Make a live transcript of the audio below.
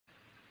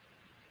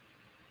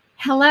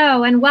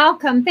Hello and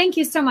welcome. Thank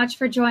you so much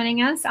for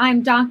joining us.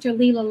 I'm Dr.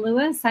 Lela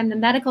Lewis. I'm the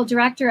medical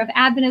director of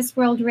Adventist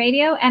World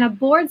Radio and a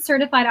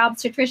board-certified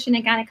obstetrician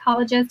and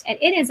gynecologist, and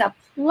it is a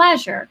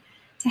pleasure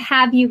to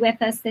have you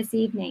with us this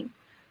evening.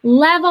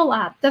 Level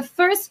Up, the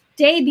first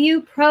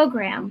debut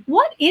program.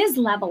 What is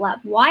Level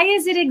Up? Why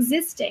is it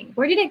existing?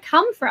 Where did it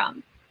come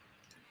from?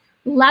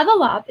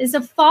 Level Up is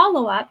a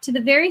follow-up to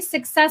the very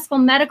successful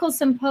medical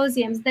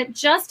symposiums that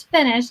just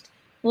finished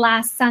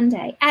last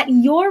Sunday. At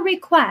your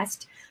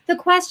request, the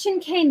question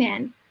came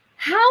in,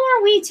 how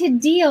are we to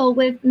deal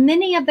with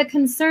many of the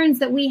concerns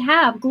that we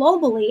have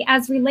globally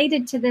as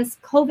related to this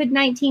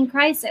COVID-19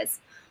 crisis?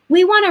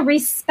 We want a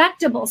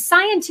respectable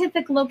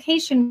scientific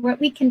location where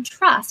we can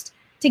trust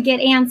to get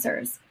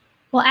answers.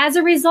 Well, as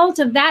a result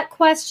of that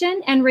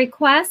question and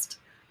request,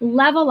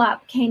 Level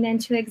Up came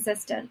into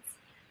existence.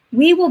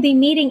 We will be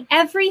meeting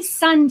every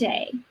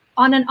Sunday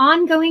on an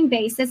ongoing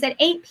basis at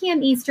 8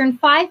 p.m. Eastern,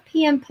 5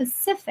 p.m.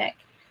 Pacific,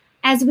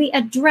 as we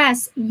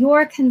address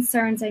your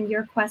concerns and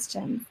your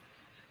questions.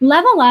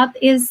 Level Up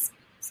is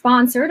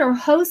sponsored or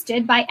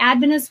hosted by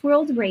Adventist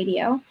World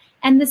Radio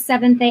and the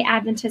Seventh-day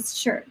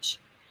Adventist Church.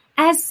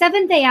 As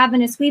Seventh-day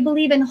Adventists, we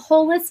believe in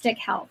holistic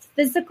health,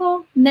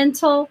 physical,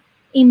 mental,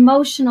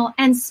 emotional,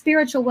 and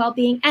spiritual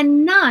well-being,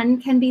 and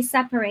none can be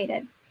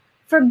separated.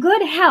 For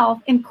good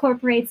health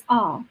incorporates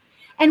all.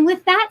 And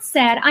with that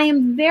said, I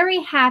am very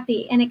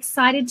happy and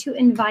excited to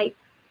invite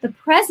the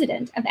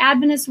president of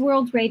Adventist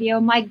World Radio,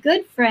 my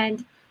good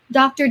friend,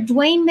 Dr.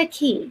 Duane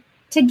McKey,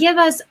 to give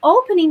us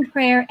opening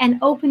prayer and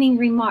opening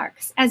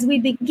remarks as we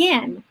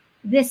begin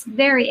this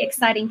very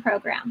exciting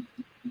program.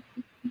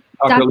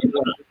 Dr.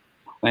 Lela,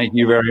 thank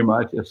you very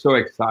much. It's so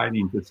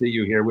exciting to see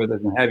you here with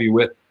us and have you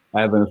with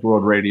Adventist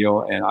World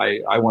Radio. And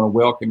I want to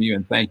welcome you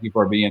and thank you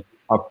for being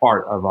a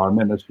part of our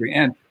ministry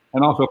and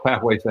also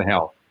Pathways to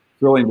Health.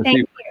 Thrilling to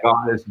see what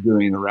God is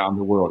doing around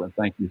the world. And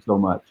thank you so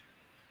much.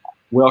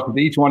 Welcome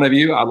to each one of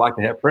you. I'd like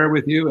to have prayer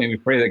with you, and we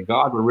pray that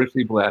God will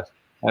richly bless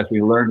as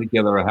we learn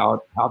together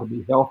how to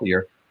be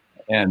healthier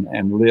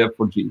and live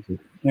for Jesus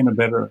in a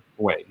better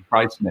way. In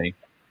Christ's name,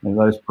 and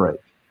let us pray.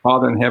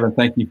 Father in heaven,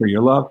 thank you for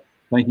your love.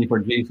 Thank you for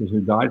Jesus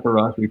who died for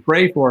us. We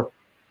pray for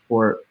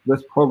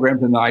this program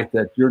tonight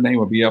that your name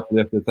will be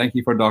uplifted. Thank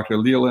you for Dr.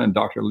 Lela and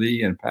Dr.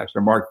 Lee and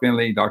Pastor Mark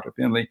Finley, Dr.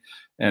 Finley.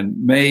 And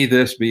may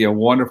this be a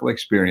wonderful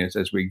experience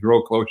as we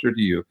grow closer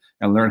to you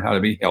and learn how to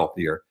be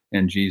healthier.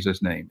 In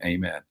Jesus' name,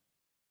 amen.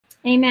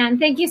 Amen.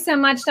 Thank you so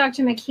much,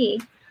 Dr.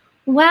 McKey.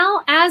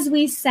 Well, as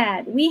we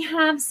said, we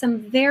have some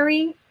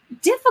very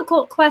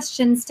difficult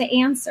questions to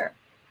answer.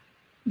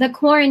 The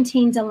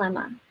quarantine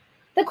dilemma.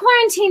 The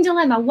quarantine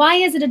dilemma. Why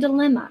is it a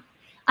dilemma?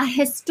 A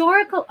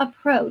historical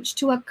approach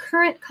to a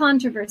current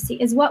controversy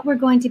is what we're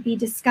going to be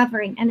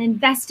discovering and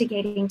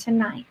investigating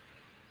tonight.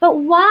 But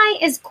why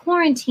is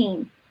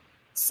quarantine,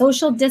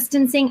 social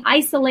distancing,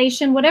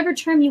 isolation, whatever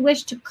term you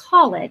wish to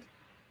call it,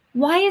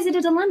 why is it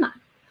a dilemma?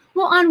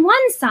 Well, on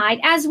one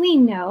side, as we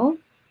know,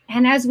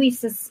 and as we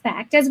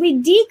suspect, as we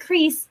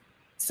decrease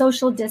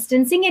social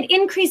distancing, it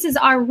increases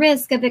our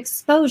risk of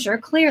exposure,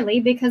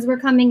 clearly, because we're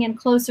coming in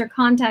closer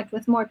contact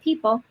with more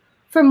people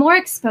for more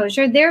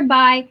exposure,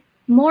 thereby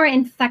more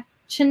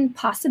infection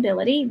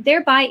possibility,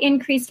 thereby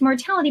increased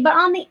mortality. But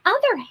on the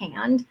other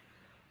hand,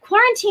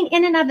 quarantine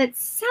in and of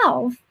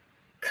itself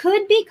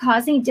could be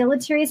causing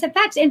deleterious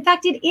effects. In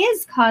fact, it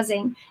is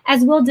causing,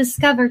 as we'll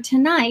discover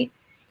tonight,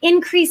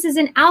 increases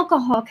in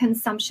alcohol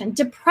consumption,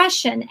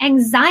 depression,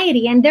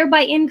 anxiety, and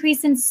thereby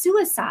increase in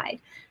suicide,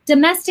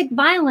 domestic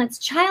violence,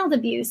 child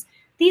abuse.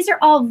 These are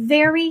all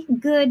very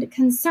good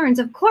concerns.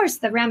 Of course,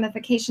 the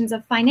ramifications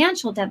of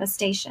financial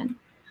devastation.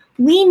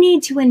 We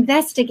need to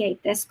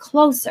investigate this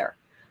closer.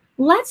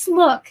 Let's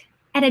look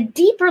at a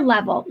deeper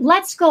level.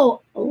 Let's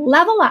go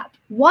level up,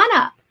 one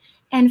up,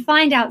 and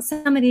find out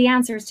some of the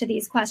answers to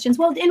these questions.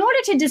 Well, in order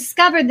to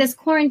discover this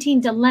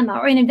quarantine dilemma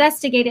or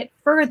investigate it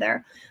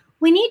further,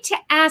 we need to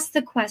ask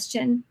the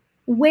question,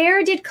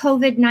 where did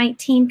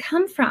COVID-19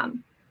 come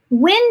from?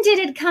 When did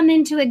it come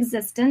into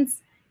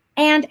existence?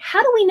 And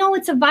how do we know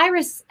it's a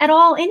virus at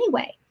all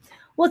anyway?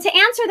 Well, to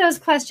answer those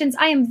questions,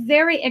 I am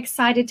very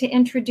excited to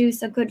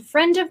introduce a good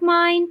friend of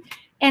mine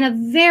and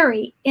a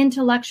very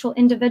intellectual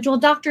individual,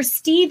 Dr.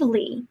 Steve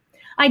Lee.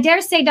 I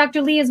dare say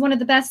Dr. Lee is one of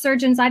the best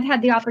surgeons I've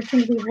had the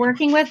opportunity of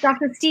working with.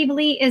 Dr. Steve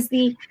Lee is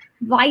the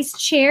vice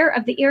chair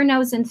of the Ear,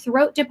 Nose, and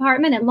Throat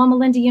Department at Loma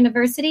Linda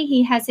University.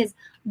 He has his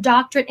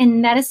doctorate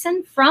in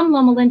medicine from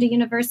Loma Linda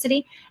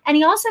University, and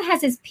he also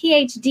has his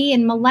PhD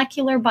in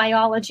molecular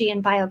biology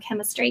and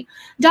biochemistry.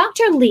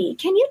 Dr. Lee,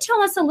 can you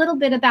tell us a little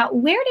bit about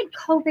where did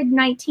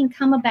COVID-19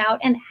 come about,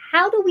 and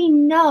how do we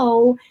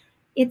know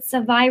it's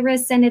a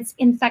virus and its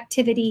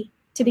infectivity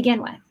to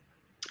begin with?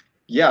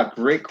 Yeah,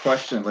 great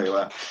question,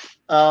 Lela.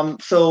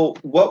 So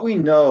what we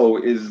know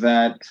is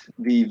that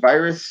the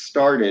virus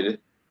started,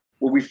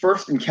 when we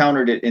first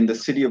encountered it in the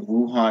city of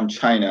Wuhan,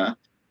 China.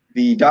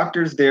 The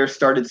doctors there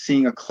started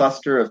seeing a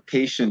cluster of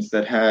patients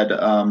that had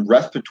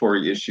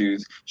respiratory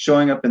issues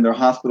showing up in their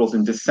hospitals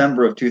in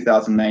December of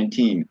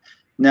 2019.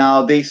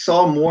 Now, they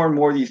saw more and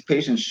more of these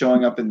patients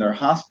showing up in their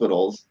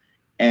hospitals,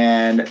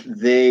 and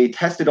they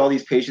tested all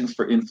these patients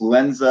for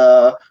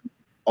influenza,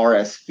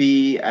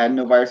 RSV,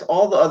 adenovirus,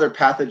 all the other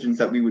pathogens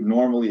that we would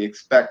normally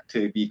expect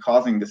to be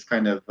causing this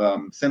kind of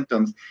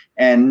symptoms,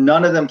 and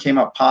none of them came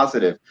up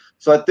positive.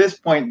 So at this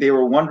point, they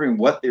were wondering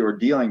what they were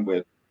dealing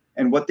with.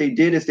 And what they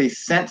did is they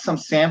sent some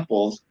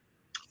samples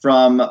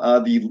from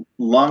the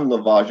lung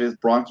lavages,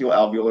 bronchial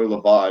alveolar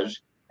lavage,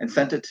 and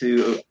sent it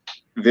to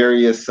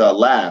various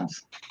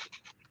labs.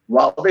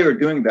 While they were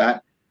doing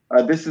that,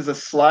 this is a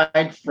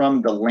slide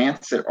from the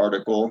Lancet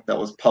article that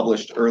was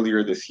published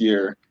earlier this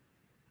year.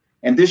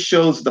 And this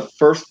shows the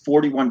first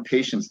 41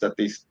 patients that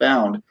they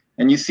found.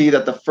 And you see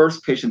that the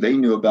first patient they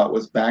knew about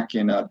was back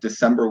in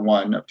December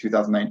 1 of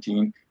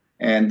 2019.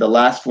 And the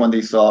last one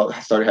they saw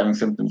started having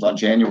symptoms on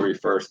January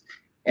 1st.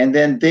 And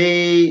then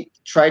they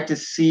tried to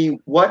see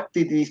what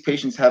did these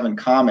patients have in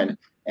common.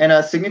 And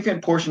a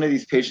significant portion of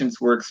these patients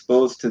were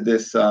exposed to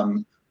this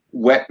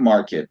wet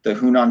market, the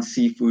Hunan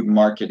seafood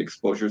market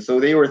exposure.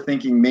 So they were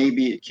thinking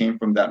maybe it came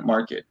from that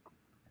market.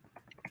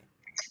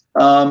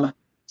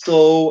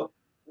 So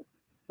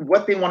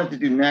what they wanted to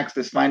do next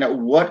is find out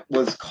what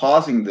was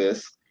causing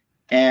this.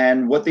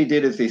 And what they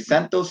did is they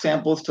sent those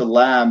samples to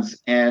labs,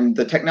 and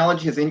the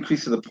technology has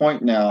increased to the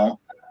point now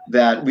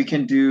that we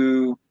can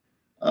do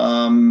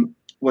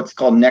what's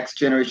called next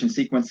generation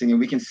sequencing, and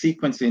we can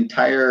sequence the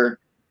entire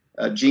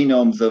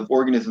genomes of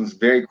organisms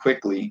very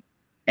quickly.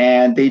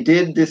 And they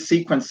did this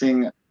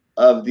sequencing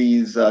of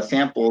these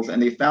samples,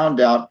 and they found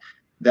out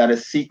that a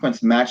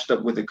sequence matched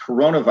up with a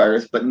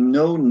coronavirus, but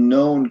no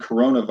known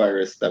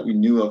coronavirus that we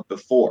knew of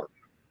before.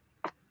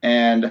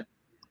 And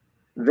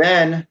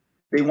then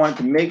they wanted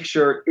to make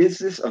sure, is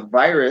this a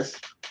virus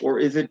or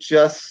is it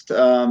just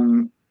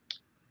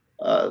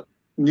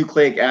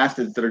nucleic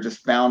acids that are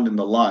just found in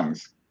the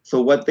lungs?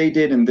 So what they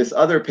did in this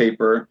other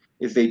paper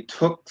is they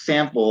took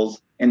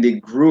samples and they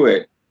grew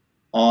it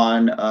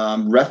on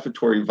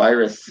respiratory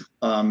virus,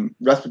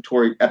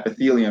 respiratory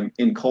epithelium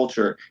in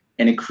culture,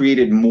 and it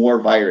created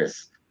more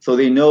virus. So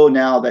they know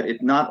now that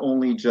it's not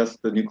only just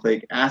the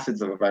nucleic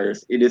acids of a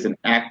virus, it is an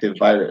active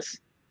virus.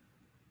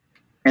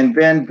 And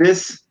then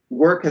this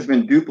work has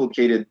been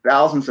duplicated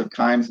thousands of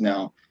times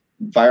now.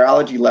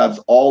 Virology labs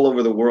all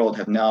over the world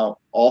have now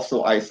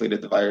also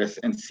isolated the virus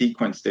and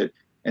sequenced it.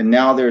 And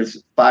now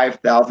there's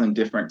 5,000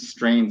 different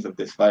strains of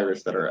this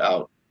virus that are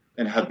out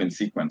and have been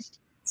sequenced.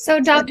 So,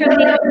 Dr.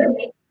 Lela,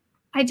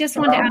 I just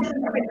want to ask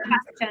a quick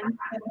question.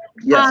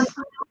 Yes.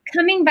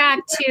 Coming back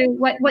to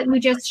what we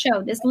just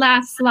showed, this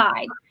last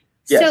slide.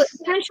 Yes. So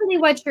essentially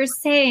what you're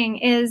saying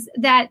is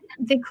that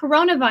the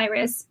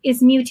coronavirus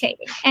is mutating.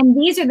 And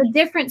these are the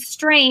different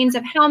strains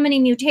of how many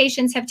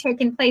mutations have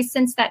taken place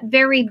since that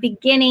very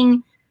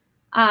beginning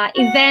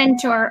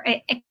event or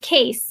a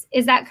case.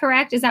 Is that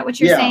correct? Is that what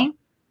you're saying?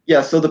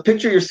 Yeah, so the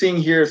picture you're seeing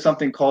here is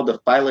something called the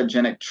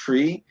phylogenetic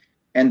tree.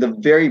 And the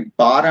very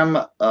bottom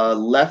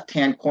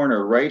left-hand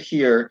corner right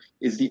here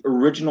is the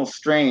original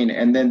strain.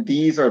 And then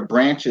these are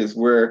branches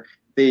where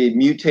they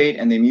mutate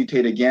and they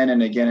mutate again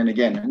and again and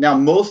again. Now,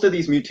 most of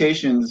these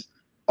mutations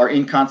are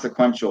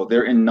inconsequential.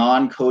 They're in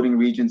non-coding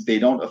regions. They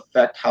don't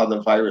affect how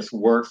the virus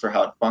works or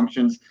how it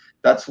functions.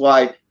 That's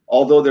why,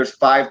 although there's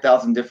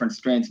 5,000 different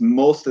strains,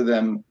 most of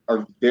them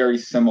are very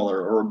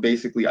similar or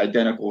basically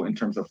identical in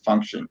terms of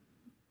function.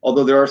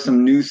 Although there are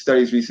some new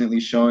studies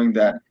recently showing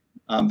that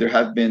there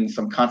have been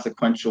some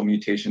consequential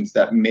mutations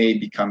that may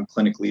become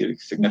clinically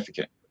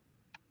significant.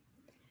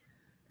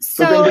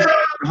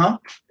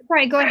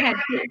 Sorry, go ahead.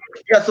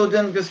 Yeah, so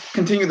then just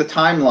continue the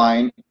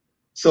timeline.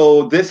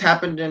 So this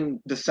happened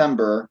in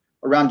December.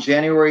 Around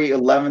January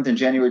 11th and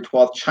January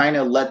 12th,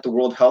 China let the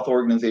World Health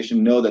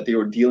Organization know that they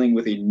were dealing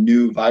with a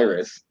new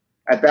virus.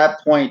 At that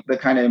point, the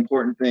kind of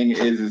important thing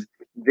is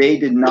they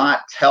did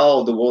not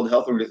tell the World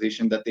Health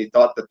Organization that they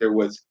thought that there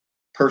was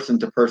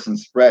person-to-person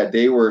spread.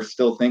 They were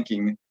still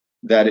thinking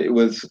that it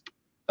was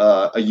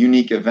a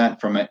unique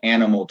event from an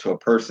animal to a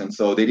person.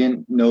 So they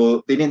didn't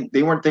know,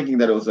 they weren't thinking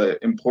that it was an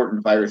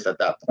important virus at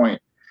that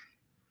point.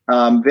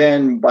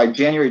 Then by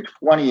January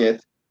 20th,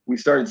 we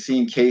started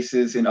seeing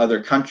cases in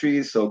other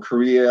countries. So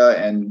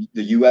Korea and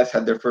the US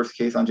had their first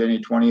case on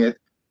January 20th.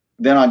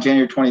 Then on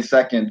January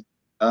 22nd,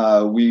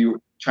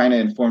 China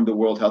informed the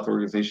World Health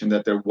Organization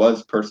that there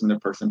was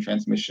person-to-person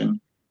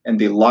transmission, and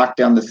they locked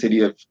down the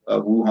city of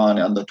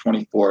Wuhan on the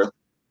 24th.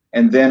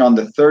 And then on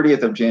the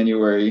 30th of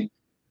January,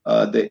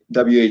 the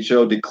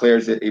WHO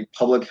declares it a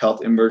public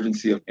health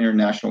emergency of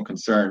international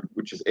concern,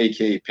 which is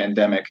aka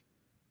pandemic.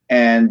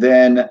 And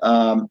then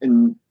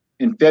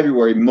in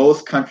February,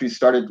 most countries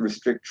started to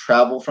restrict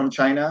travel from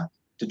China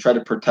to try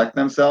to protect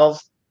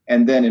themselves.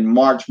 And then in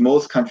March,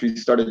 most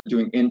countries started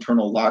doing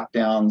internal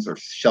lockdowns or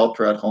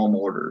shelter-at-home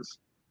orders.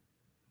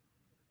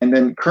 And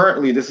then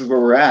currently, this is where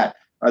we're at.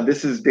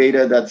 This is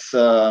data that's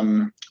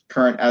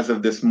current as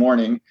of this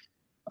morning.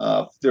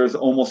 There's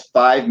almost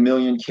 5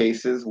 million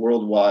cases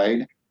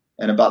worldwide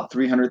and about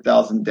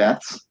 300,000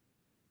 deaths.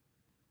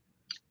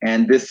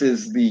 And this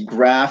is the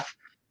graph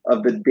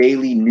of the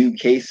daily new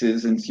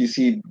cases. And you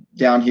see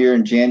down here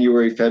in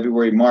January,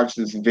 February, March,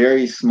 there's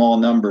very small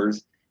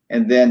numbers.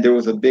 And then there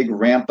was a big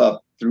ramp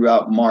up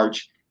throughout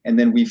March. and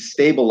then we've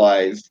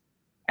stabilized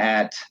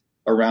at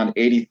around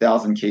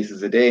 80,000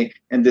 cases a day.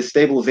 And this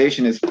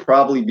stabilization is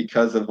probably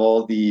because of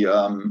all the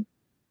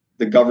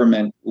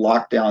government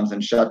lockdowns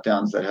and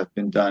shutdowns that have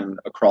been done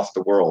across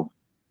the world.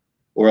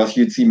 Or else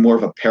you'd see more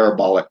of a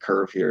parabolic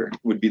curve here,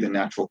 would be the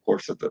natural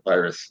course of the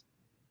virus.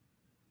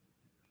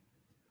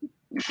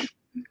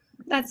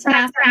 That's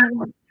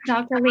fascinating,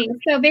 Dr. Lee.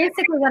 So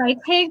basically what I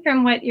take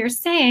from what you're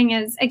saying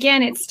is,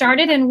 again, it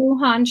started in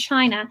Wuhan,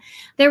 China.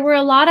 There were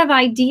a lot of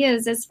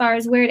ideas as far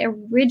as where it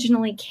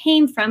originally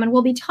came from, and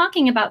we'll be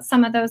talking about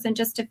some of those in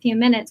just a few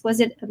minutes. Was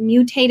it a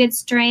mutated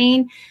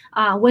strain?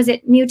 Was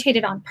it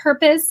mutated on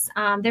purpose?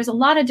 There's a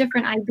lot of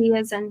different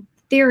ideas and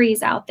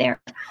theories out there.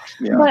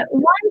 Yeah. But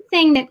one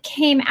thing that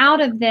came out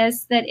of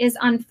this that is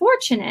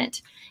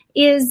unfortunate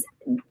is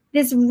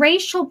this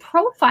racial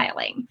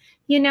profiling.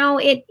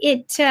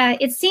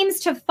 It seems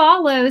to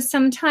follow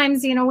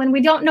sometimes, when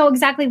we don't know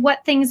exactly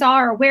what things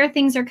are or where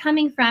things are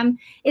coming from,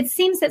 it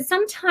seems that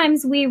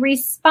sometimes we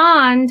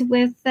respond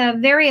with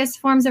various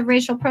forms of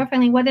racial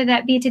profiling, whether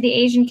that be to the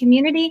Asian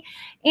community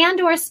and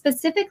or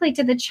specifically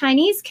to the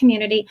Chinese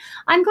community.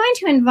 I'm going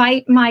to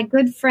invite my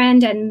good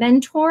friend and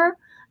mentor,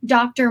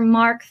 Dr.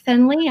 Mark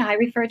Finley. I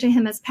refer to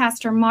him as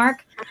Pastor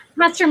Mark.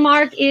 Pastor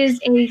Mark is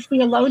a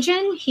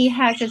theologian. He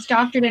has his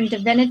doctorate in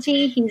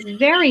divinity. He's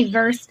very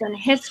versed in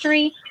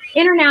history,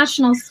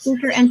 international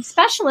speaker, and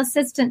special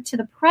assistant to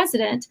the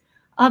president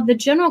of the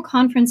General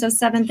Conference of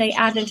Seventh-day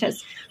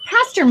Adventists.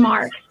 Pastor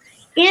Mark,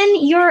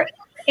 in your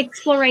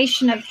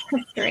exploration of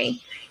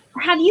history,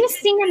 have you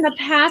seen in the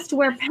past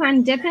where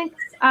pandemics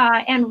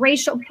and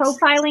racial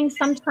profiling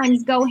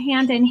sometimes go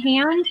hand in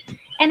hand?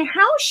 And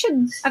how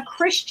should a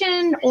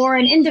Christian or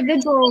an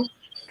individual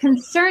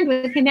concerned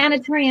with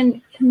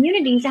humanitarian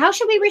communities, how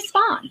should we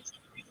respond?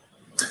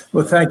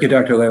 Well, thank you,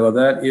 Dr. Lela.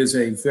 That is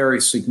a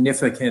very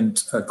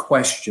significant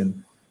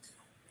question.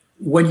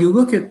 When you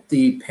look at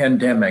the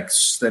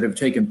pandemics that have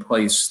taken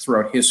place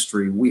throughout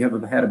history, we have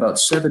had about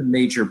 7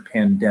 major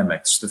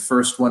pandemics. The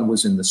first one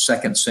was in the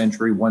 2nd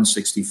century,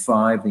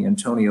 165, the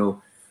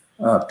Antonio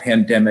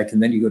pandemic,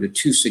 and then you go to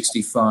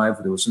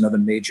 265, there was another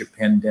major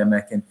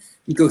pandemic, and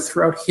you go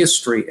throughout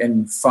history,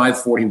 and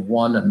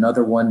 541,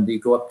 another one, you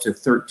go up to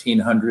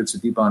 1300s, the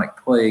bubonic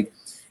plague.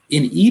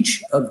 In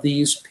each of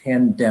these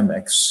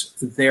pandemics,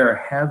 there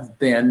have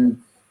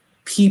been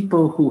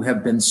people who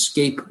have been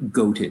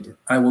scapegoated.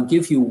 I will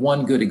give you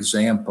one good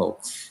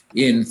example.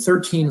 In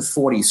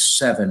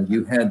 1347,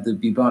 you had the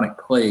bubonic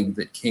plague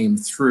that came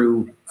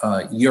through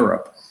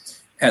Europe.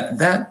 At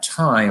that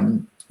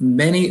time,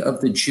 many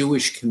of the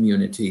Jewish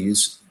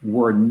communities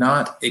were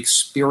not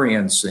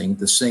experiencing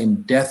the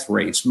same death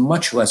rates,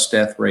 much less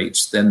death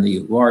rates than the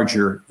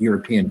larger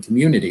European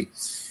community.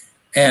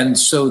 And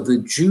so the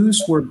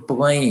Jews were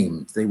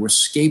blamed. They were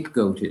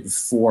scapegoated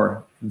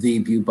for the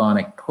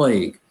bubonic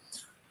plague.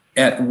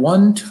 At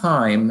one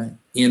time,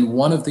 in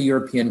one of the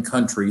European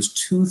countries,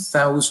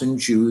 2,000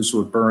 Jews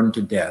were burned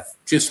to death.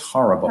 Just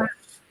horrible.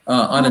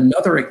 On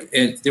another,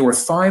 there were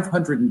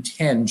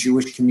 510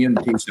 Jewish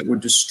communities that were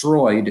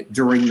destroyed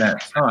during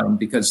that time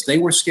because they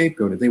were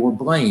scapegoated. They were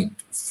blamed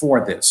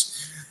for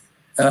this.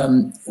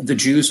 The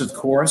Jews, of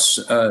course,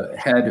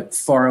 had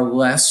far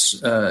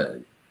less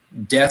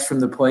death from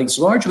the plagues,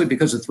 largely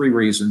because of 3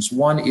 reasons.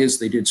 One is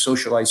they did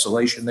social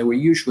isolation. They were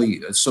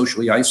usually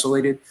socially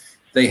isolated.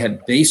 They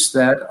had based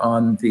that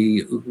on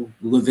the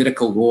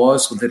Levitical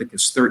laws,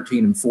 Leviticus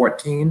 13 and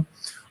 14.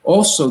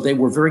 Also, they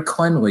were very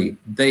cleanly.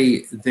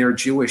 Their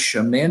Jewish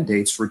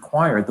mandates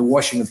required the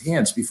washing of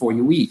hands before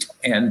you eat,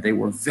 and they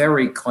were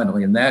very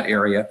cleanly in that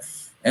area.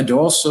 And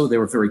also, they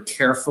were very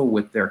careful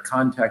with their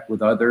contact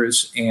with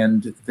others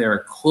and their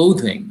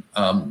clothing.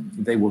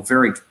 They were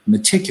very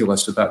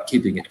meticulous about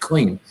keeping it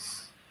clean.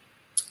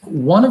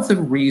 One of the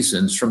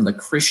reasons from the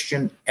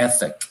Christian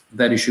ethic,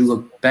 that as you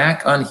look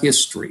back on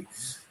history,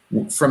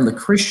 from the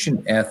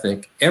Christian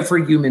ethic,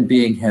 every human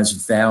being has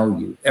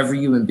value. Every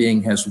human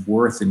being has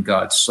worth in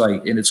God's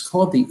sight, and it's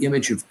called the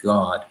image of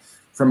God.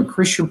 From a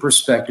Christian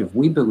perspective,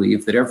 we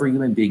believe that every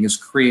human being is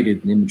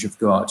created in the image of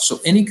God. So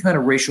any kind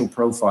of racial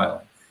profiling,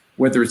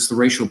 whether it's the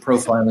racial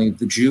profiling of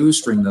the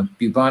Jews during the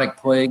bubonic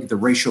plague, the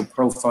racial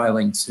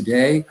profiling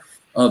today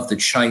of the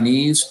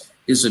Chinese,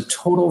 is a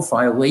total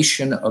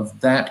violation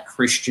of that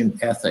Christian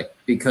ethic,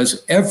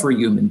 because every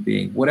human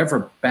being,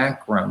 whatever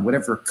background,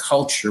 whatever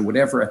culture,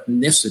 whatever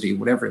ethnicity,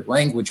 whatever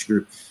language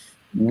group,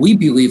 we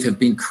believe have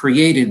been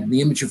created in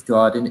the image of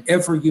God, and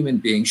every human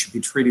being should be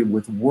treated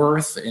with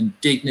worth and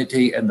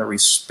dignity and the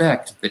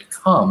respect that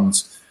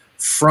comes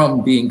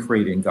from being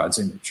created in God's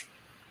image.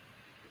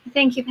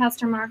 Thank you,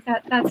 Pastor Mark.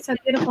 That's so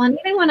beautiful. And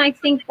even when I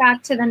think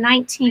back to the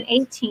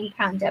 1918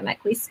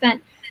 pandemic, we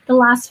spent the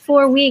last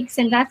 4 weeks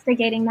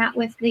investigating that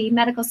with the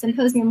Medical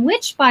Symposium,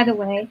 which, by the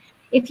way,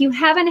 if you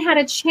haven't had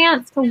a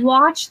chance to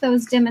watch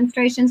those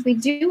demonstrations, we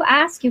do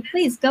ask you,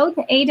 please go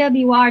to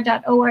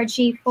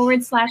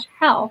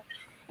awr.org/health,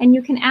 and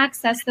you can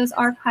access those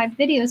archived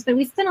videos. But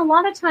we spent a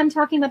lot of time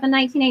talking about the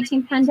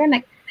 1918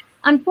 pandemic.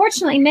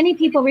 Unfortunately, many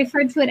people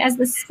referred to it as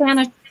the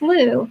Spanish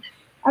flu.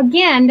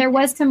 again, there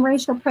was some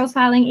racial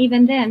profiling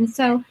even then.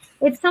 So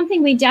it's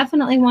something we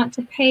definitely want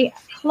to pay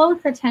close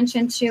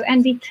attention to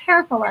and be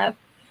careful of.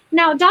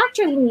 Now,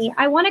 Dr. Lee,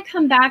 I want to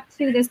come back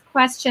to this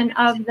question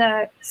of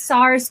the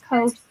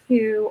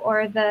SARS-CoV-2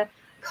 or the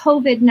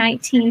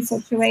COVID-19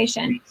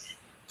 situation.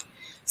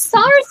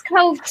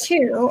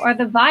 SARS-CoV-2, or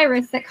the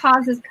virus that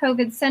causes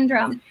COVID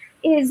syndrome,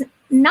 is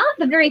not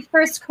the very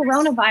first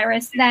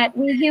coronavirus that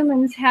we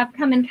humans have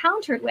come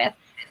encountered with.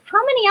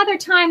 How many other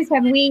times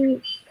have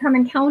we come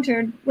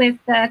encountered with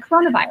the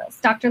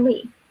coronavirus, Dr.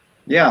 Lee?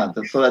 Yeah,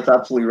 so that's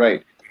absolutely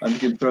right. I'm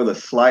going to throw the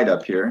slide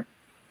up here.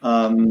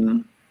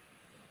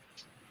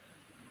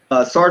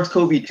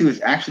 SARS-CoV-2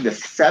 is actually the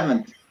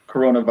 7th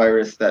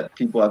coronavirus that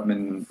people have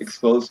been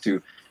exposed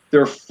to.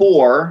 There are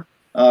 4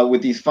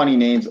 with these funny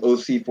names: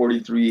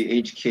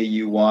 OC43,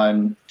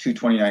 HKU1,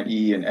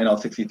 229E, and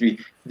NL63.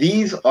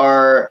 These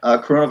are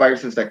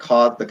coronaviruses that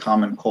cause the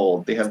common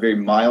cold. They have very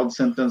mild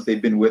symptoms.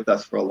 They've been with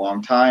us for a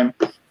long time.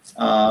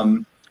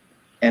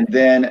 And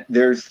then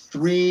there's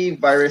 3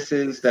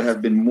 viruses that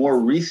have been more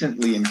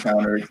recently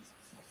encountered.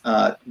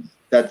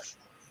 That's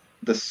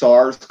the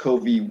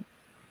SARS-CoV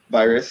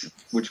virus,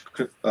 which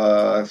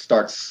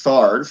starts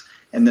SARS,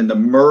 and then the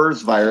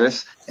MERS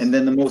virus, and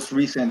then the most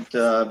recent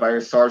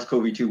virus,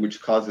 SARS-CoV-2,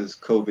 which causes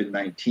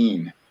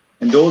COVID-19.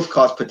 And those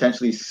cause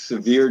potentially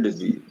severe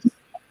disease.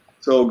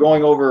 So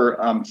going over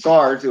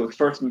SARS, it was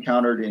first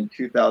encountered in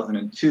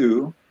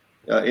 2002.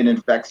 It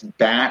infects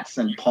bats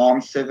and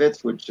palm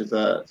civets, which is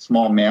a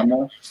small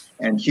mammal,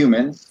 and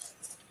humans.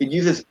 It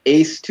uses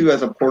ACE2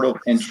 as a port of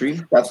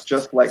entry. That's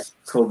just like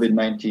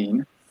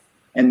COVID-19.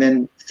 And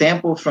then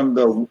samples from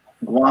the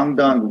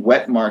Guangdong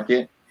wet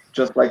market,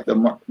 just like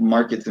the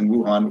markets in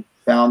Wuhan,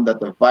 found that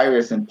the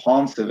virus and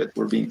palm civets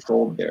were being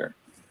sold there.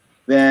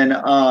 Then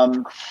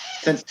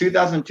since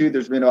 2002,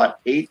 there's been about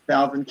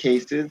 8,000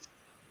 cases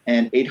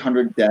and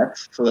 800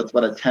 deaths. So that's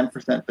about a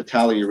 10%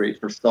 fatality rate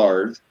for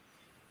SARS.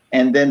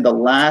 And then the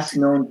last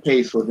known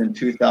case was in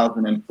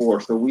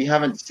 2004. So we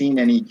haven't seen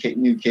any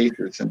new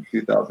cases since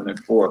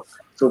 2004.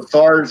 So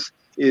SARS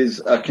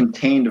is a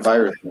contained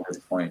virus at this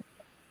point.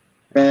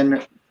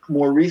 Then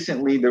more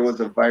recently, there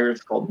was a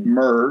virus called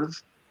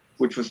MERS,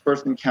 which was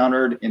first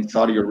encountered in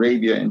Saudi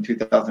Arabia in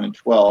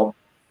 2012.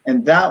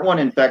 And that one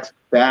infects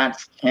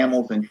bats,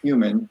 camels, and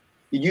humans.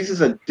 It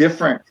uses a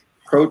different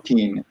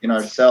protein in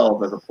our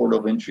cells as a port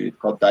of entry. It's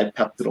called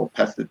dipeptidyl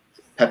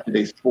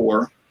peptidase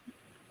 4.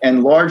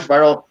 And large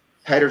viral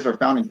titers are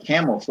found in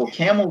camels. So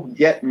camels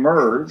get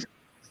MERS,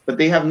 but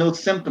they have no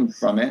symptoms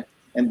from it.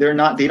 And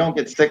they don't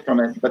get sick from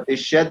it, but they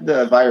shed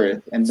the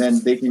virus and then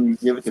they can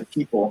give it to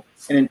people.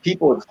 And in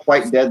people, it's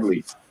quite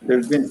deadly.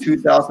 There's been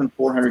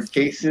 2,400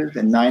 cases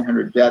and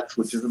 900 deaths,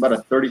 which is about a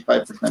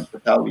 35%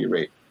 fatality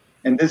rate.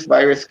 And this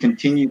virus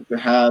continues to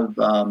have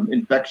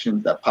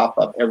infections that pop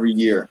up every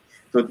year.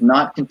 So it's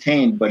not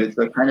contained, but it's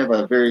a kind of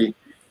a very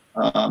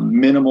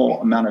minimal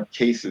amount of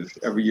cases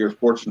every year,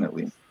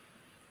 fortunately.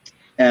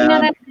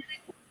 And,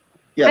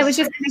 yes. I was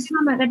just going to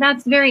comment that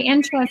that's very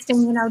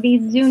interesting. You know,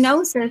 these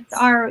zoonosis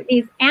are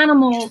these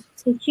animal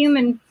to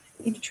human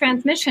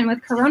transmission with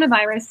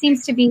coronavirus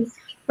seems to be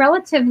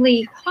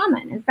relatively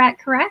common. Is that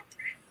correct?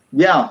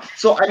 Yeah.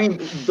 So, I mean,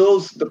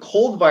 the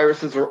cold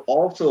viruses are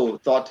also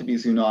thought to be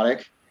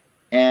zoonotic.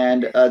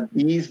 And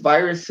these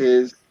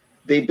viruses,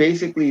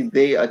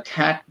 they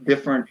attack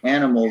different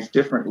animals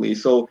differently.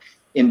 So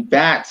in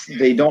bats,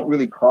 they don't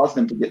really cause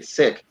them to get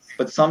sick,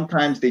 but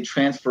sometimes they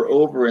transfer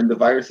over and the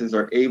viruses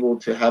are able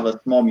to have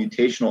a small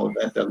mutational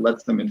event that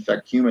lets them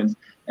infect humans.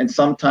 And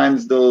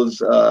sometimes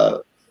those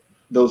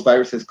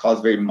viruses cause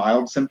very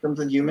mild symptoms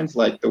in humans,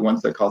 like the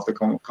ones that cause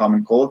the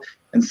common cold.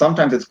 And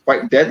sometimes it's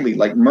quite deadly,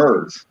 like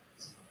MERS.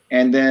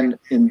 And then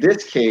in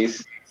this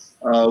case,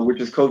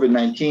 which is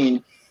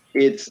COVID-19,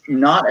 it's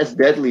not as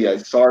deadly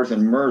as SARS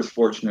and MERS,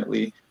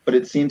 fortunately, but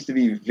it seems to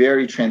be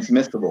very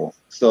transmissible.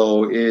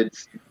 So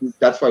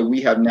that's why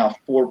we have now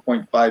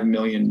 4.5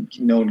 million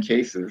known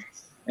cases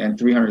and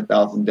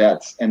 300,000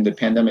 deaths, and the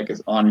pandemic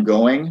is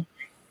ongoing.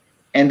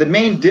 And the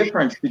main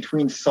difference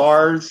between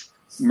SARS,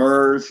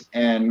 MERS,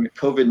 and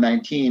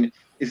COVID-19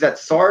 is that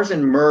SARS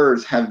and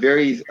MERS have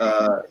very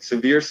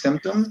severe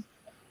symptoms,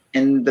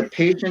 and the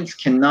patients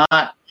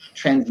cannot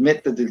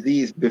transmit the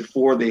disease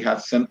before they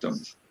have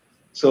symptoms.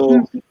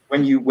 So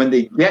when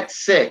they get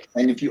sick,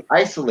 and if you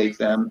isolate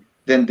them,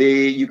 then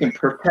you can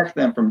protect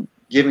them from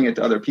giving it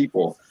to other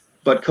people.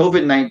 But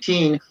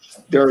COVID-19,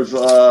 there's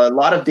a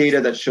lot of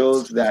data that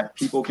shows that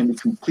people can be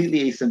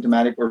completely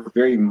asymptomatic or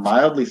very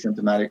mildly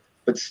symptomatic,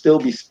 but still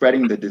be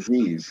spreading the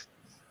disease.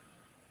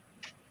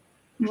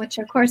 Which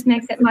of course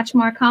makes it much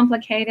more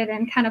complicated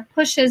and kind of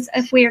pushes,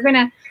 if we are going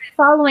to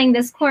following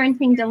this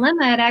quarantine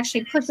dilemma, it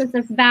actually pushes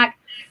us back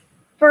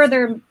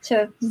further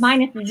to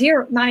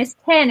minus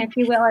 10, if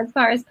you will, as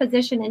far as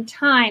position in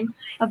time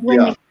of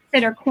when we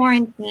consider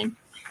quarantine.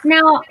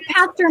 Now,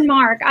 Pastor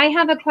Mark, I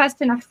have a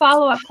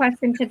follow-up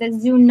question to the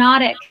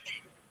zoonotic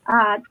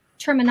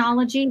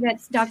terminology that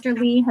Dr.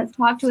 Lee has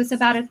talked to us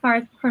about as far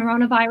as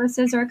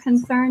coronaviruses are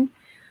concerned.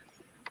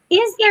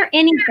 Is there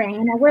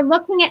anything, we're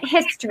looking at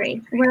history,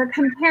 we're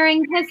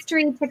comparing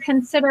history to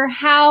consider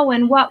how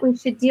and what we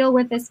should deal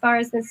with as far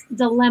as this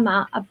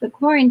dilemma of the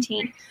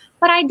quarantine.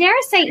 But I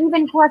dare say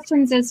even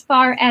questions as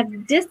far as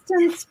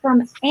distance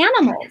from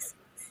animals,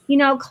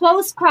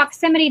 close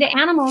proximity to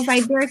animals,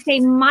 I dare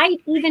say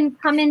might even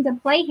come into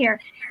play here.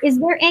 Is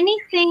there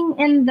anything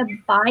in the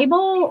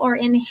Bible or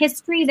in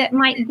history that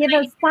might give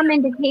us some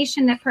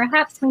indication that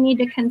perhaps we need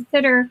to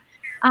consider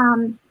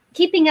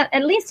keeping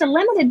at least a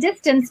limited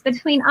distance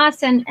between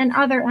us and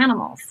other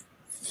animals?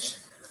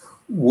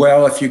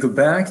 Well, if you go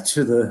back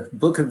to the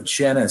book of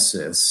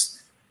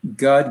Genesis,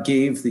 God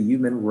gave the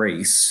human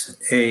race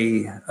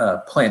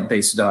a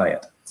plant-based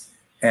diet.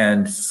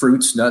 And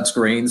fruits, nuts,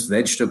 grains,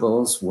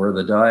 vegetables were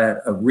the diet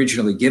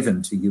originally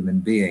given to human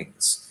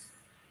beings.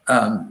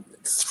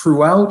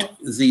 Throughout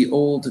the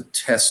Old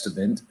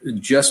Testament,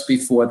 just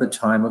before the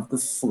time of the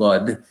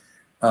flood,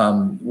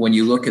 when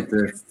you look at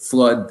the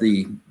flood,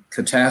 the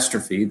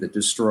catastrophe that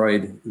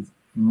destroyed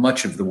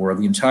much of the world,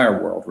 the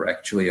entire world, or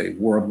actually a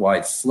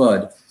worldwide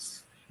flood,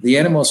 the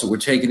animals that were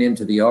taken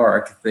into the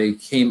ark, they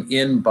came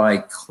in by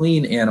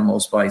clean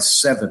animals by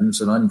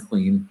sevens and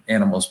unclean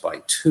animals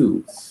by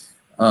two.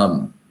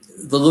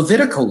 The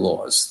Levitical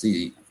laws,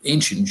 the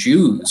ancient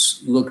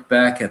Jews looked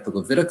back at the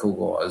Levitical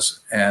laws,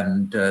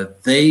 and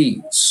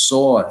they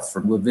saw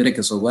from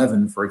Leviticus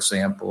 11, for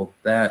example,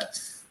 that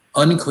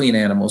unclean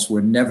animals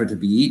were never to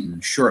be eaten.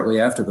 Shortly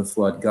after the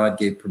flood, God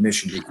gave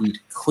permission to eat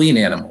clean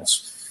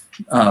animals.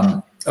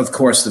 Of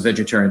course, the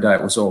vegetarian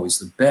diet was always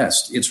the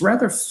best. It's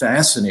rather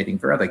fascinating,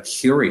 rather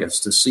curious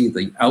to see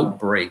the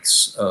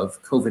outbreaks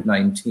of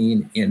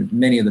COVID-19 in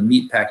many of the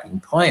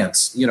meatpacking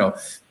plants.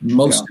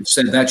 Most have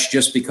said that's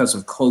just because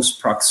of close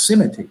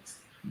proximity.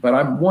 But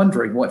I'm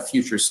wondering what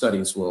future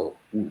studies will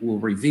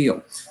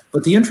reveal.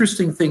 But the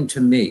interesting thing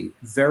to me,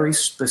 very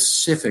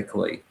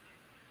specifically,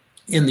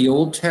 in the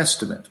Old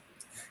Testament,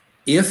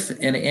 if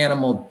an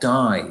animal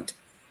died,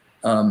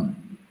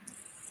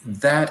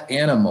 that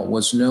animal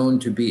was known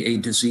to be a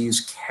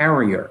disease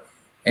carrier.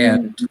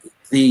 And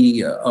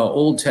the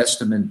Old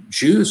Testament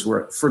Jews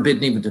were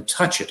forbidden even to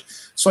touch it.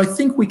 So I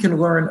think we can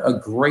learn a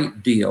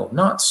great deal,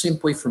 not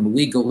simply from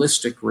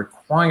legalistic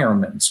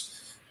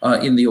requirements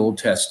in the Old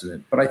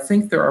Testament, but I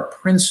think there are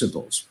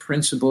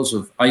principles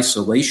of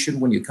isolation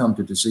when you come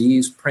to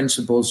disease,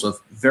 principles of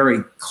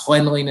very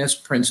cleanliness,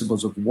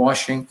 principles of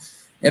washing,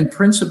 and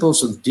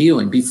principles of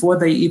dealing. Before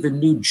they even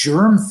knew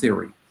germ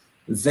theory,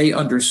 they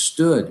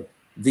understood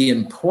the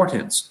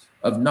importance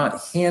of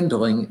not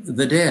handling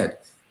the dead.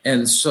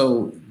 And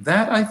so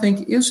that, I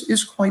think,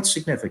 is quite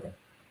significant.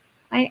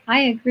 I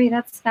agree.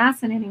 That's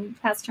fascinating,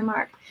 Pastor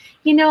Mark.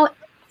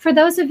 For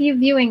those of you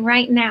viewing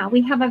right now,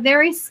 we have a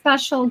very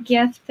special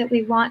gift that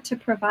we want to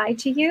provide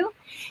to you.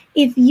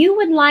 If you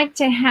would like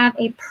to have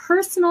a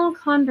personal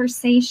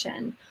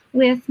conversation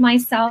with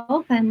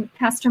myself and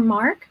Pastor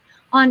Mark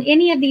on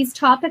any of these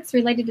topics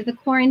related to the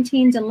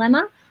quarantine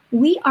dilemma,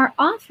 we are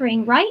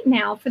offering right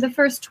now for the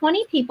first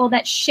 20 people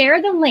that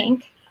share the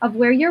link of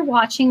where you're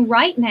watching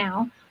right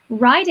now,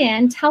 write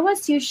in, tell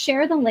us you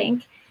share the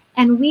link,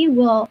 and we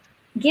will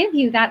give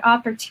you that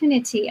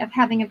opportunity of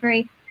having a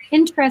very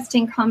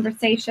interesting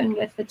conversation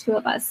with the two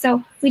of us.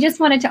 So we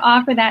just wanted to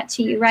offer that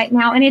to you right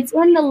now, and it's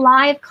in the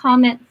live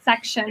comment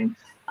section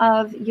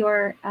of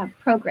your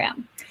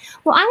program.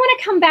 Well, I want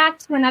to come back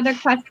to another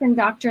question,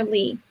 Dr.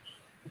 Lee.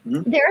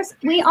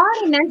 We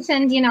already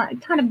mentioned,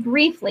 kind of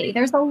briefly,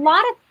 there's a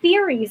lot of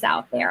theories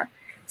out there.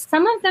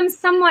 Some of them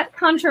somewhat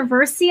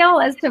controversial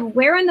as to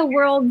where in the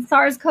world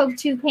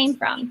SARS-CoV-2 came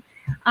from.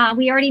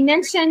 We already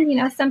mentioned,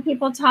 some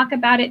people talk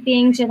about it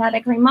being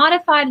genetically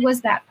modified.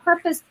 Was that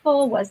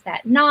purposeful? Was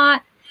that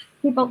not?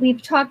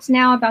 We've talked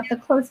now about the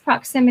close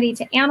proximity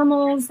to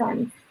animals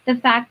and the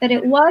fact that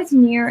it was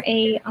near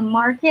a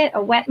market,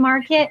 a wet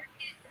market.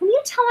 Can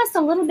you tell us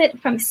a little bit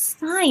from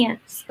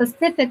science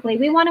specifically?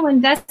 We want to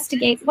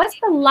investigate what's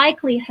the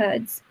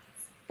likelihoods,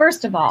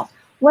 first of all,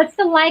 what's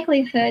the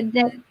likelihood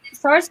that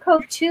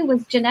SARS-CoV-2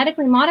 was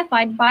genetically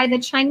modified by the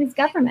Chinese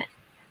government?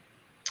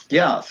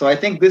 Yeah, so I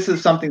think this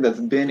is something that's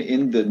been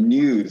in the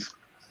news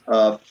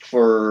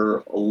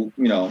for,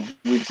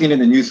 we've seen in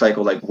the news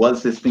cycle, like,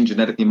 was this thing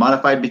genetically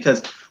modified?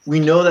 Because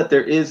we know that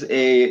there is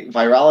a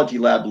virology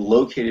lab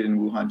located in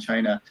Wuhan,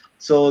 China.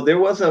 So there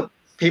was a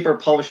paper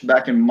published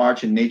back in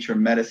March in Nature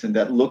Medicine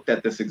that looked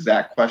at this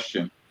exact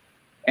question.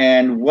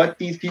 And what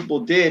these people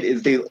did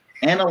is they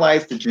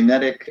analyzed the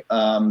genetic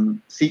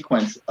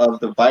sequence of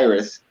the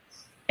virus.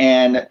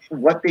 And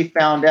what they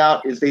found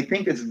out is they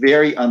think it's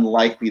very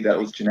unlikely that it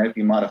was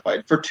genetically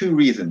modified for two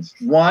reasons.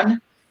 One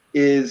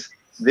is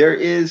there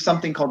is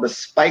something called the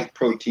spike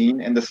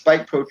protein, and the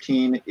spike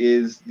protein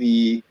is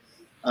the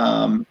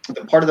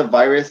part of the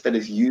virus that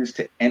is used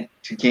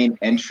to gain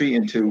entry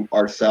into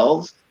our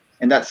cells.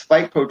 And that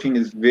spike protein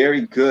is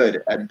very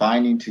good at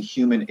binding to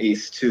human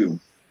ACE2.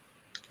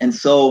 And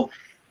so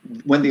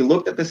when they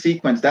looked at the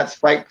sequence, that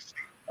spike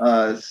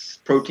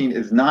protein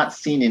is not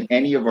seen in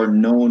any of our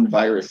known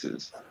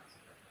viruses,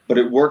 but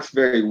it works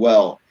very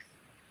well.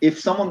 If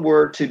someone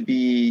were to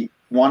be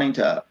wanting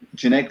to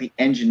genetically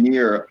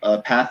engineer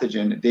a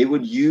pathogen, they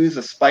would use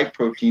a spike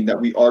protein that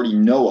we already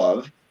know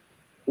of,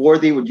 or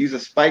they would use a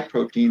spike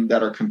protein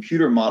that our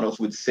computer models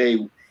would say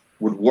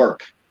would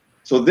work.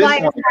 So this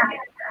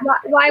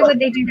why would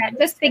they do that?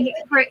 Just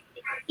for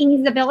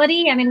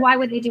easeability? I mean, why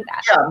would they do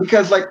that? Yeah,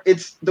 because like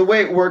it's the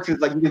way it works is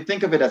like you can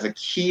think of it as a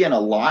key and a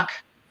lock.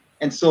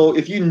 And so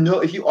if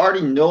you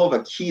already know of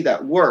a key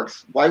that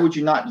works, why would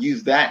you not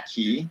use that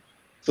key?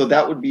 So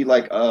that would be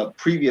like a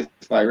previous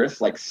virus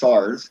like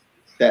SARS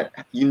that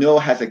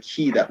has a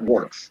key that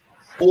works.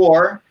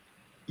 Or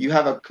you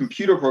have a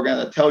computer program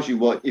that tells you,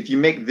 well, if you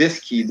make this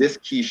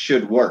key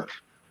should work.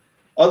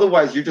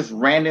 Otherwise, you're just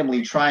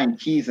randomly trying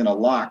keys in a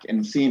lock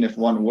and seeing if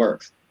one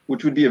works,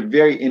 which would be a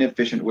very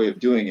inefficient way of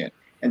doing it.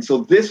 And so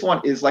this one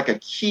is like a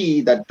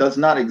key that does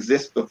not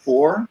exist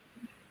before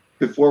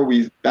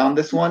we found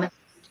this one.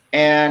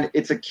 And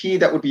it's a key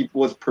that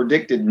was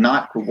predicted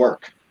not to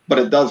work, but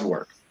it does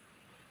work.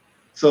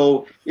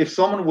 So if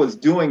someone was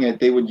doing it,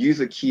 they would use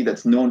a key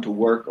that's known to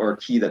work or a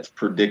key that's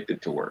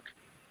predicted to work.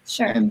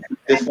 Sure. And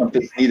this one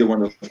fits neither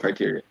one of those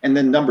criteria. And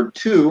then number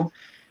two,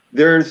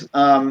 there's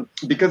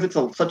because it's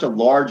such a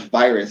large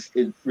virus,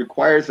 it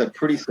requires a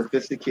pretty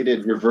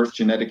sophisticated reverse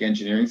genetic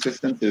engineering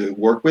system to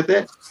work with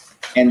it.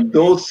 And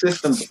those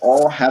systems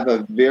all have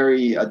a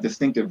very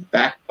distinctive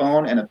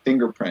backbone and a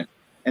fingerprint.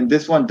 And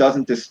this one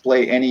doesn't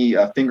display any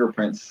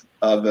fingerprints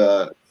of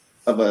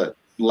a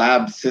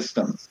lab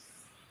system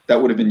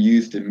that would have been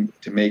used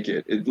to make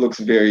it. It looks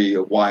very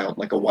wild,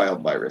 like a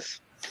wild virus.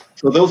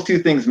 So those two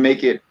things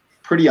make it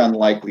pretty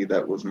unlikely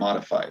that it was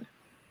modified.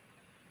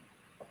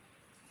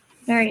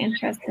 Very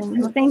interesting.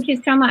 Well, thank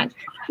you so much.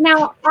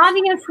 Now,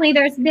 obviously,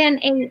 there's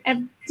been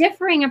a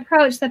differing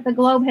approach that the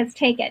globe has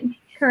taken,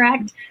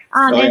 correct?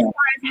 As far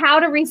as how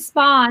to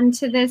respond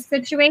to this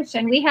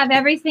situation. We have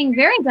everything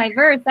very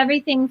diverse,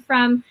 everything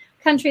from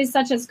countries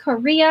such as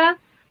Korea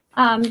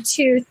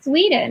to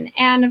Sweden,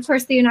 and of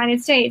course, the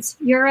United States,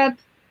 Europe,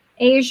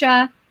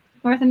 Asia,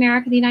 North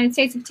America, the United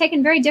States have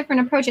taken very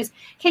different approaches.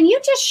 Can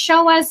you just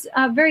show us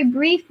very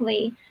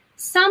briefly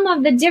some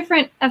of the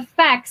different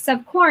effects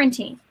of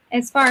quarantine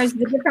as far as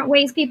the different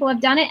ways people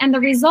have done it and the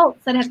results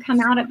that have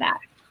come out of that?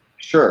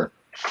 Sure.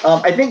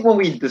 I think when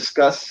we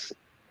discuss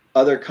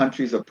other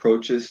countries'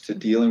 approaches to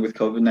dealing with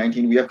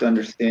COVID-19, we have to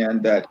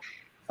understand that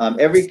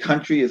every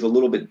country is a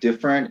little bit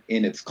different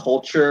in its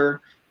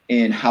culture,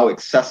 in how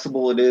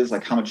accessible it is,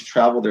 like how much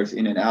travel there's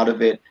in and out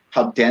of it,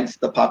 how dense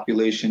the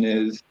population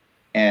is,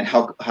 and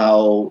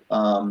how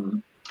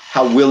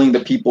willing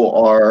the people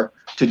are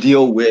to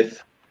deal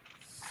with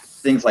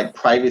things like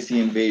privacy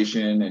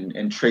invasion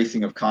and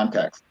tracing of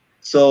contacts.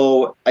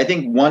 So I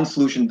think one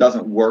solution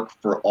doesn't work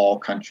for all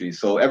countries.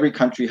 So every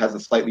country has a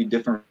slightly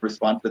different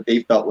response that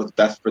they felt was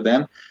best for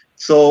them.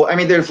 So, I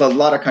mean, there's a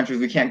lot of countries.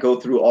 We can't go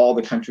through all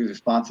the countries'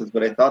 responses,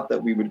 but I thought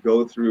that we would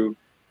go through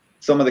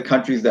some of the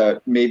countries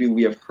that maybe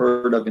we have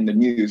heard of in the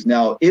news.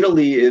 Now,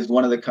 Italy is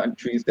one of the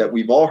countries that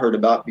we've all heard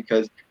about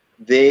because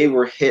they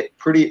were hit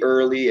pretty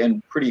early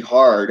and pretty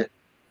hard.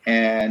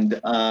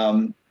 And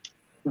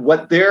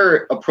what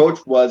their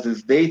approach was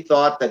is they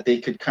thought that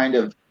they could kind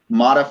of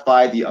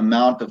modify the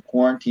amount of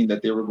quarantine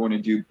that they were going to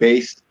do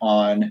based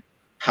on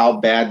how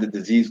bad the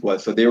disease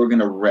was. So they were going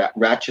to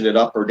ratchet it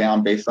up or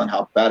down based on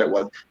how bad it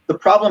was. The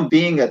problem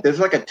being that there's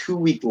like a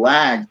 2-week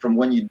lag from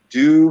when you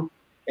do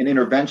an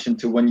intervention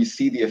to when you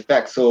see the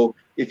effect. So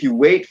if you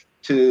wait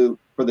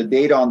for the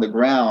data on the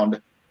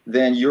ground,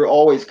 then you're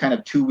always kind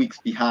of 2 weeks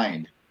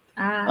behind.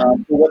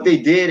 What they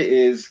did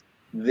is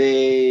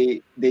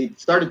they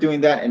started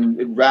doing that, and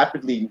it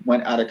rapidly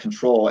went out of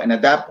control. And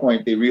at that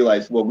point, they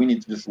realized, well, we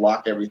need to just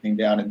lock everything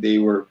down. And they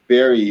were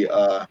very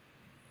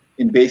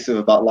invasive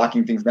about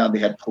locking things down. They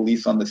had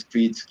police on the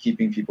streets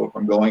keeping people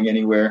from going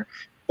anywhere.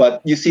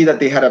 But you see that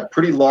they had a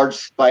pretty large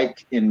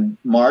spike in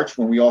March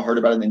when we all heard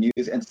about it in the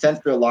news. And since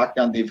their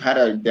lockdown, they've had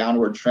a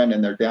downward trend,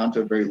 and they're down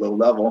to a very low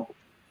level.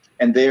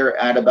 And they're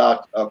at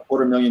about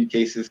 250,000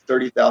 cases,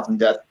 30,000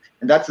 deaths.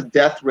 And that's a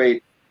death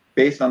rate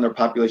based on their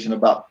population,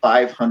 about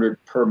 500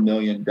 per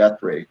million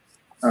death rate.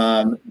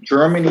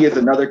 Germany is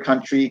another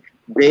country.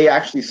 They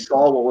actually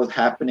saw what was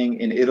happening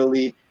in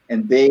Italy,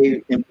 and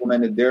they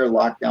implemented their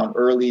lockdown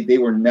early. They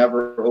were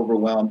never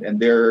overwhelmed, and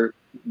they're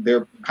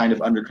kind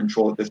of under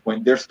control at this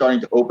point. They're starting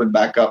to open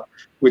back up,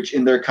 which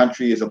in their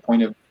country is a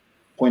point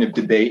of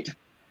debate,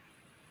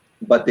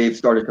 but they've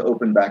started to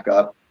open back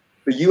up.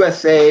 The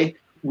USA,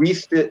 we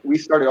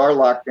started our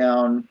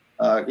lockdown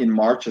in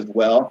March as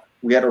well.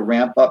 We had to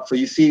ramp up. So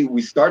you see,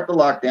 we start the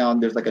lockdown,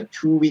 there's like a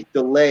 2-week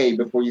delay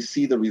before you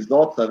see the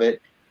results of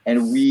it.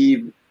 And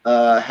we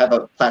have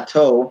a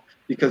plateau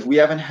because we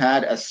haven't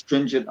had as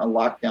stringent a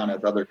lockdown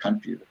as other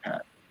countries have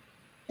had.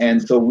 And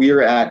so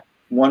we're at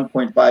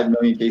 1.5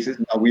 million cases.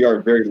 Now we are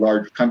a very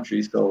large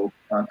country, so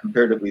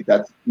comparatively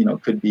that's,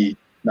 could be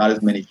not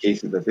as many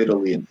cases as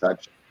Italy and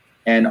such.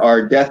 And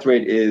our death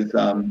rate is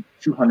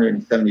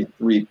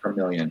 273 per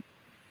million.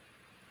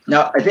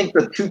 Now, I think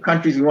the two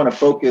countries we want to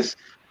focus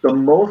the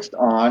most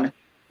on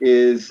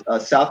is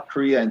South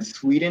Korea and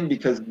Sweden,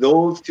 because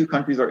those two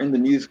countries are in the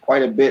news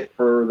quite a bit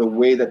for the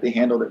way that they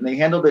handled it. And they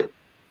handled it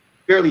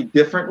fairly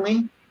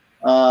differently.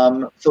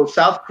 So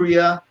South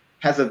Korea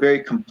has a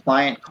very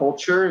compliant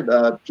culture.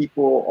 The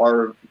people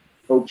are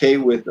okay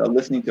with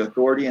listening to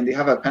authority, and they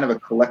have a kind of a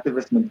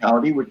collectivist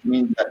mentality, which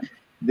means that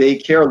they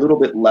care a little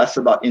bit less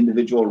about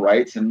individual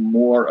rights and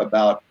more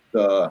about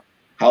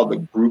how the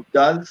group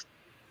does.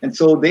 And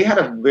so they had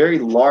a very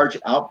large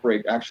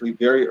outbreak actually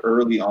very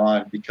early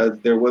on, because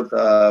there was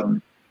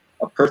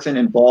a person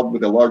involved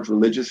with a large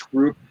religious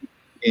group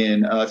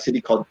in a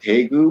city called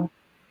Daegu,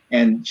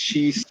 and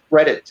she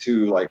spread it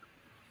to like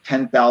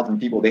 10,000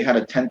 people. They had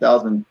a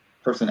 10,000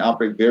 person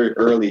outbreak very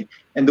early.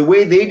 And the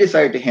way they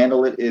decided to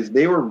handle it is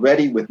they were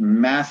ready with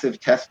massive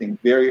testing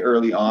very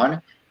early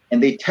on,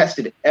 and they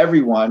tested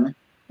everyone.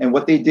 And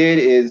what they did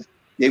is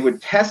they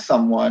would test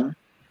someone,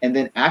 and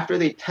then after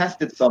they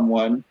tested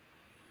someone,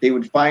 they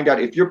would find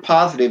out if you're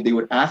positive, they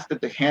would ask them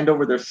to hand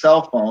over their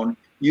cell phone.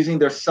 Using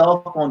their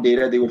cell phone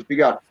data, they would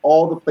figure out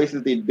all the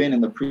places they'd been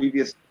in the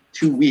previous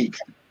 2 weeks.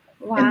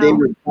 Wow. And they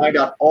would find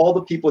out all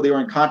the people they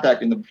were in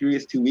contact in the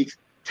previous 2 weeks,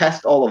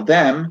 test all of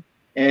them,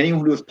 and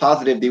anyone who was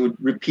positive, they would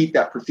repeat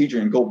that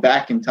procedure and go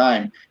back in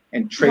time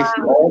and trace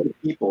all the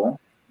people.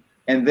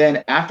 And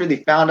then after they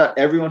found out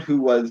everyone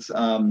who was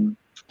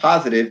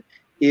positive,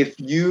 if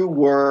you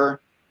were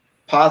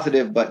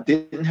positive but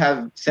didn't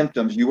have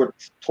symptoms, you were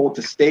told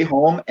to stay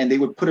home, and they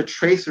would put a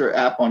tracer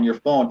app on your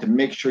phone to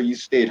make sure you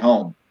stayed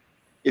home.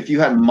 If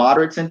you had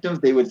moderate symptoms,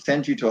 they would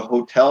send you to a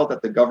hotel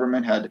that the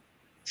government had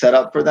set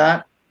up for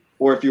that.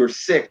 Or if you were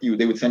sick,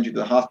 they would send you to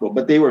the hospital.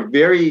 But they were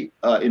very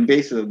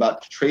invasive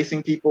about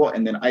tracing people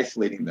and then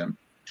isolating them.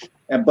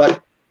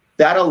 But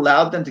that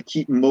allowed them to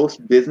keep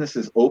most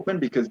businesses open,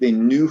 because they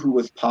knew who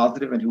was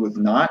positive and who was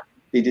not.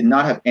 They did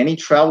not have any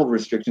travel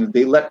restrictions.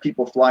 They let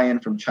people fly in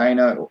from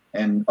China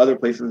and other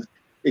places,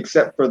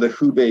 except for the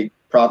Hubei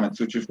province,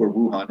 which is where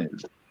Wuhan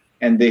is.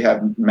 And they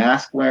have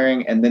mask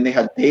wearing, and then they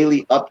had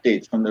daily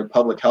updates from their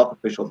public health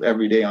officials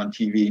every day on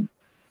TV.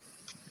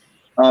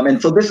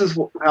 And so this is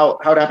how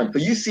it happened. So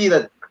you see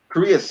that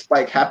Korea's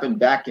spike happened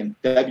back in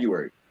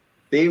February.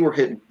 They were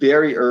hit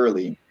very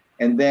early,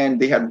 and then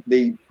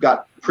they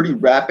got pretty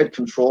rapid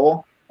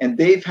control, and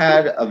they've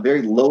had a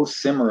very low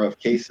simmer of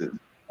cases.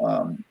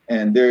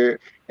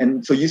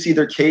 And so you see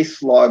their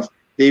case logs.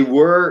 They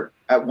were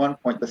at one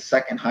point the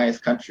second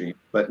highest country,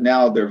 but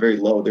now they're very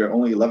low. There are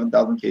only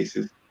 11,000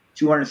 cases,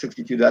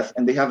 262 deaths,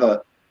 and they have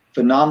a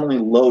phenomenally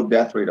low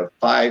death rate of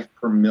 5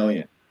 per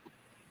million.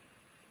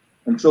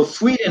 And so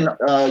Sweden,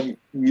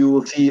 you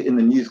will see in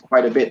the news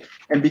quite a bit.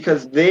 And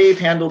because they've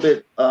handled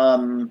it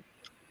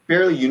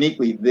fairly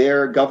uniquely,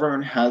 their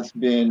government has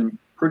been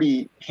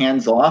pretty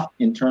hands-off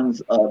in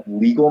terms of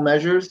legal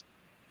measures.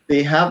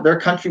 Their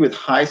country with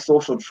high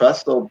social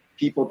trust, so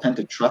people tend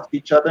to trust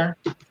each other.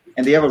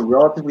 And they have a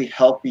relatively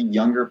healthy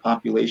younger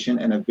population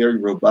and a very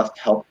robust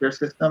healthcare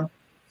system.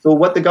 So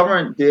what the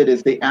government did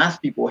is they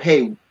asked people,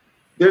 hey,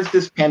 there's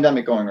this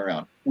pandemic going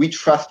around. We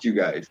trust you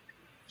guys.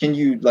 Can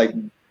you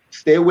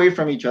stay away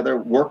from each other,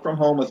 work from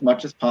home as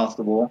much as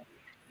possible?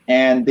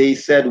 And they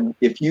said,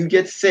 if you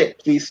get sick,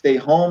 please stay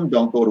home.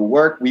 Don't go to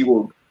work. We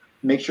will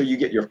make sure you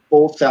get your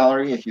full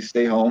salary if you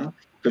stay home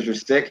because you're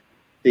sick.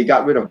 They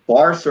got rid of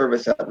bar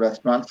service at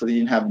restaurants, so they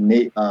didn't have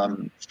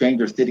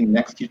strangers sitting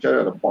next to each other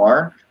at a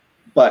bar.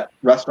 But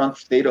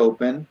restaurants stayed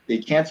open. They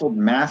canceled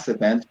mass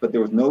events, but there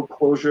was no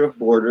closure of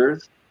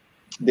borders.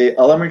 The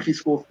elementary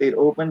school stayed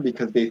open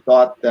because they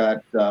thought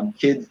that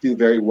kids do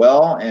very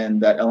well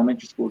and that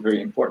elementary school is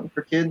very important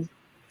for kids.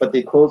 But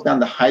they closed down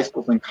the high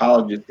schools and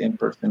colleges to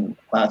in-person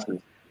classes.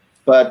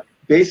 But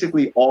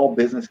basically all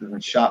businesses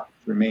and shops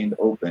remained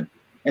open.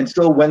 And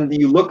so when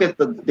you look at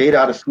the data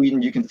out of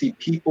Sweden, you can see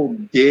people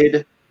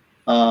did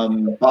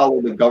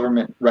follow the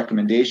government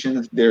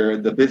recommendations.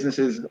 The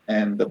businesses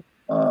and the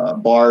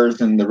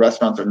bars and the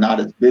restaurants are not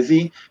as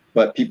busy,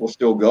 but people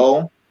still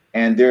go.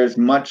 And there's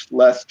much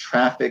less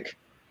traffic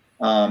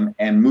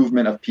and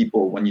movement of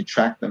people when you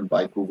track them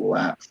by Google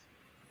Apps.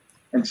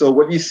 And so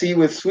what you see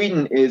with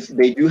Sweden is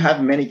they do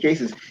have many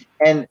cases,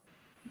 and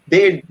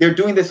they're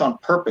doing this on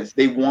purpose.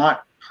 They want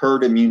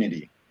herd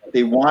immunity.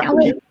 They want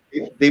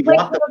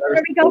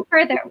before we go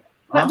further.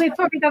 But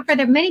before we go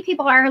further, many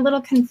people are a little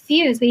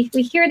confused. We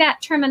hear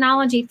that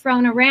terminology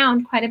thrown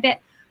around quite a bit.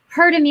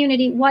 Herd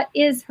immunity, what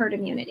is herd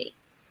immunity?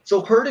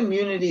 So herd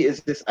immunity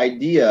is this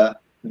idea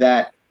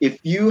that if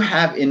you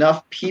have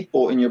enough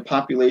people in your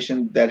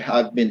population that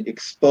have been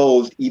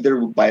exposed either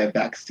by a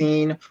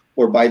vaccine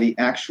or by the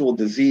actual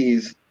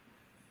disease,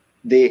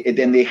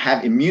 then they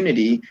have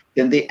immunity,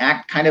 then they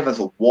act kind of as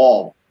a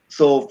wall.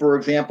 So for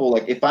example,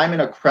 if I'm in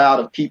a crowd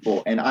of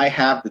people and I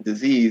have the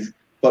disease,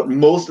 but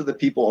most of the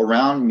people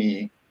around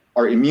me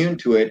are immune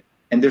to it,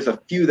 and there's a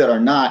few that are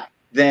not,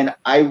 then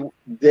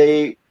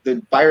the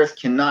virus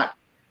cannot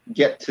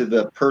get to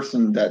the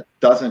person that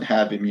doesn't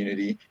have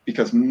immunity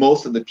because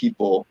most of the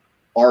people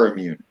are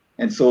immune.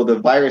 And so the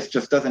virus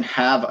just doesn't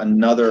have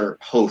another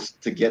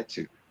host to get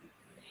to.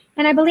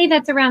 And I believe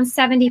that's around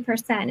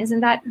 70%. Isn't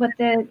that what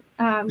the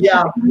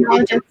Yeah.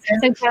 epidemiologists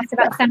suggest,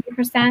 about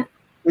 70%?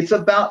 It's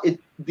about it.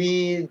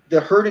 The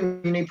herd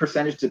immunity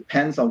percentage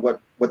depends on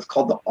what's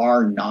called the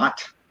R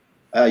naught.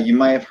 You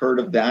might have heard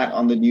of that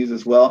on the news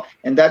as well.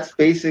 And that's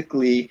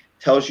basically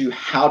tells you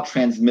how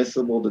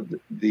transmissible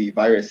the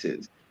virus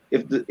is.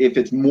 If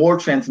it's more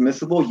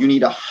transmissible, you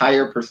need a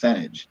higher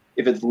percentage.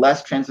 If it's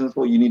less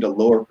transmissible, you need a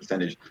lower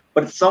percentage.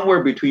 But it's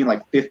somewhere between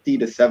like 50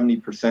 to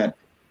 70%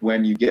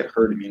 when you get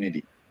herd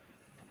immunity.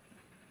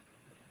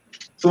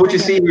 So what you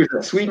see here is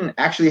that Sweden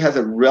actually has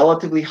a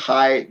relatively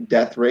high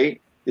death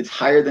rate. It's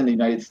higher than the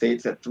United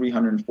States at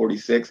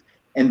 346.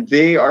 And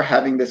they are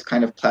having this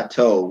kind of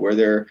plateau where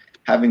they're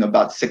having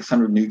about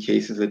 600 new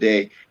cases a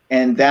day.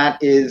 And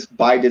that is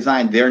by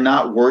design. They're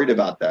not worried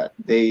about that.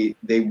 They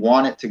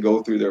want it to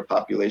go through their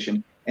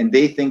population. And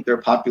they think their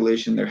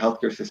population, their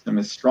healthcare system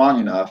is strong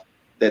enough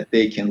that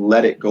they can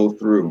let it go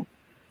through.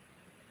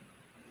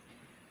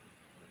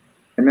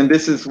 And then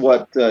this is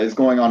what is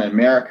going on in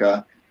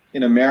America.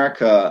 In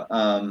America,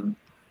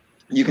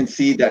 you can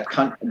see that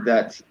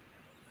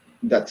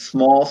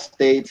small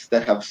states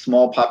that have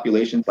small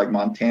populations like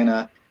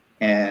Montana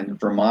and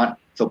Vermont,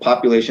 so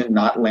population,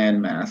 not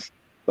land mass,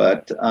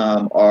 but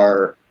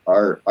are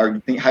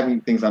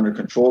having things under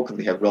control because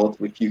they have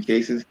relatively few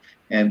cases.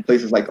 And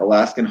places like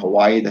Alaska and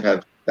Hawaii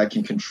that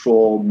can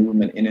control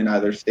movement in and out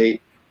of their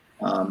state.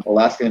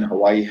 Alaska and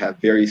Hawaii have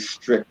very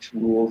strict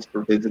rules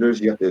for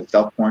visitors. You have to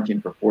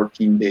self-quarantine for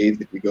 14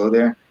 days if you go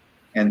there,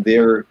 and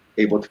they're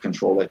able to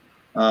control it.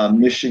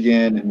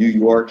 Michigan and New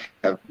York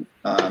have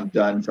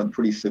done some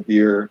pretty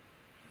severe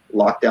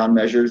lockdown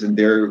measures, and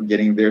they're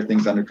getting their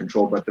things under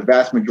control. But the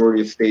vast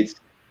majority of states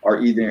are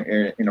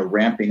either in a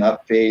ramping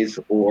up phase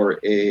or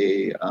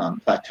a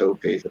plateau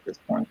phase at this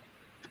point.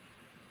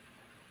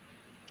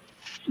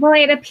 Well,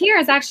 it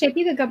appears, actually, if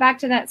you could go back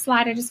to that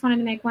slide, I just wanted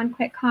to make one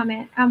quick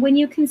comment. When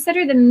you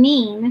consider the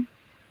mean,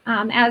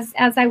 as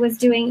I was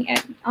doing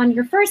on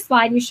your first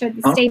slide, you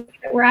showed the states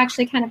that were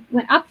actually kind of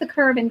went up the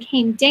curve and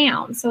came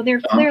down. So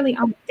they're clearly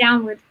on the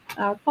downward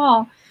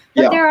fall.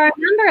 But there are a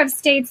number of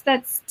states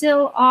that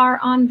still are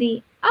on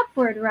the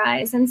upward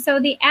rise. And so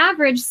the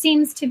average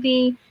seems to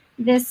be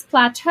this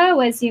plateau,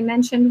 as you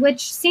mentioned,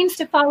 which seems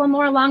to follow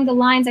more along the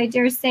lines, I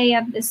dare say,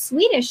 of the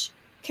Swedish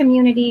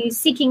community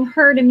seeking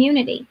herd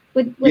immunity.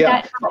 Would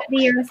that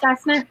be your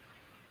assessment?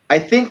 I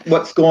think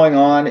what's going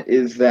on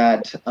is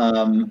that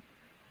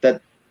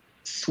that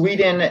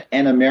Sweden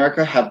and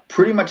America have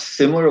pretty much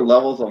similar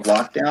levels of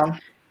lockdown.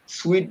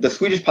 The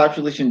Swedish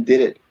population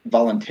did it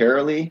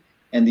voluntarily,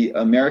 and the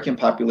American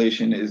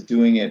population is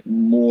doing it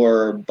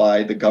more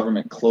by the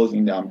government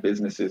closing down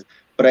businesses.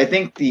 But I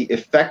think the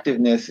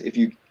effectiveness, if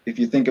you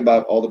think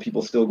about all the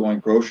people still going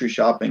grocery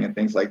shopping and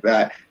things like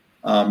that,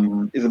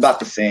 is about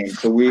the same.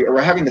 So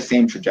we're having the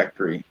same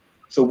trajectory.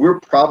 So we're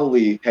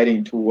probably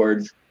heading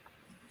towards,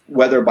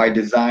 whether by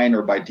design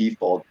or by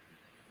default,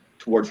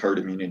 towards herd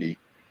immunity.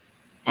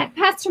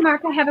 Pastor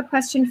Mark, I have a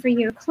question for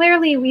you.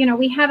 Clearly,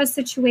 we have a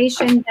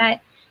situation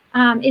that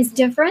is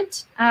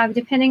different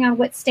depending on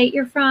what state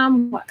you're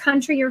from, what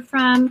country you're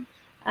from.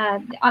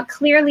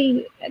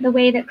 Clearly, the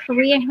way that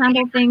Korea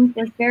handled things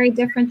is very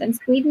different than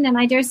Sweden, and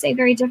I dare say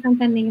very different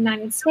than the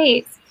United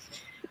States.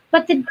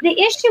 But the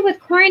issue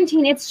with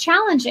quarantine, it's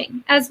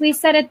challenging. As we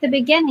said at the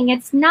beginning,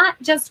 it's not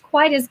just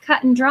quite as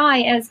cut and dry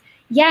as,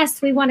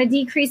 yes, we want to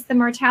decrease the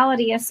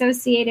mortality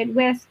associated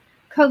with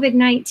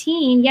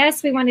COVID-19.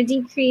 Yes, we want to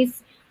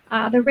decrease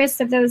the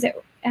risks of those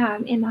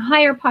in the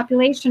higher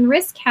population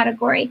risk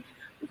category.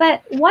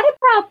 But what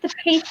about the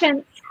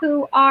patients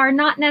who are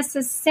not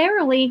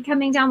necessarily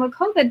coming down with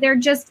COVID? They're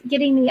just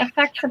getting the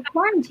effects of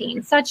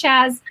quarantine, such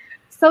as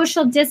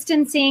social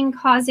distancing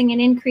causing an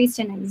increase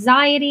in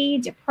anxiety,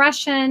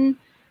 depression,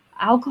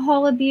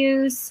 alcohol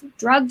abuse,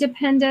 drug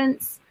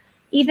dependence,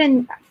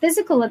 even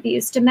physical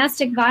abuse,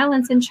 domestic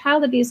violence, and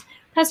child abuse.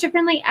 Pastor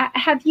Finley,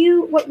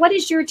 what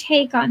is your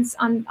take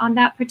on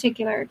that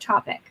particular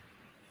topic?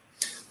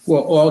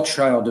 Well, all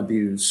child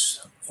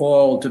abuse,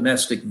 all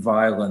domestic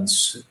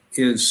violence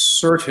is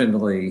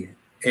certainly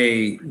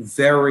a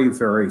very,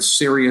 very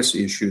serious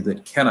issue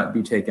that cannot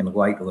be taken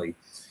lightly.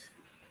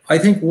 I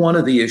think one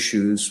of the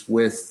issues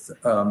with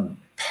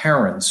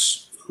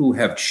parents who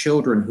have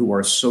children who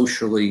are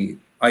socially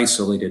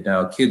isolated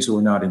now, kids who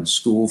are not in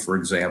school, for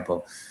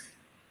example,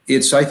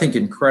 it's, I think,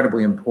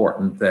 incredibly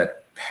important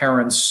that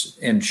parents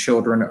and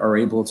children are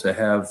able to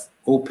have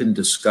open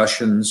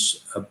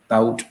discussions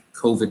about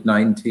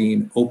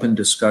COVID-19, open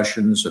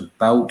discussions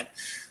about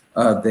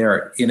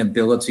their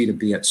inability to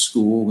be at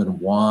school and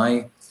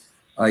why.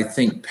 I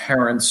think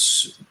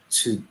parents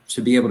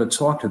to be able to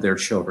talk to their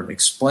children,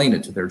 explain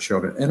it to their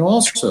children. And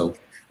also,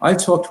 I've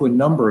talked to a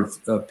number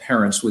of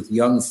parents with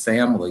young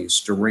families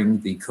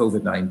during the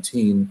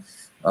COVID-19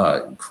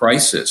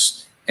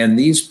 crisis, and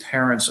these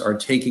parents are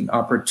taking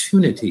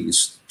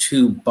opportunities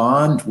to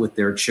bond with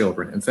their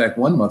children. In fact,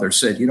 one mother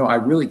said, I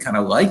really kind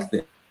of like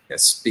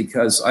this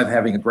because I'm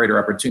having a greater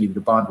opportunity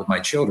to bond with my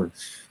children,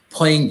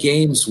 playing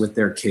games with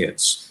their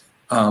kids,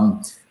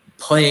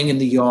 playing in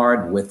the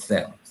yard with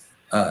them.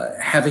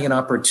 having an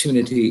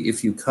opportunity,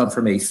 if you come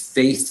from a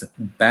faith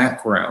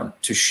background,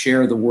 to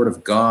share the Word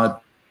of God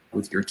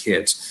with your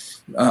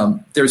kids.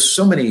 There's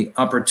so many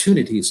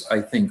opportunities,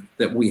 I think,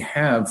 that we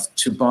have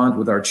to bond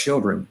with our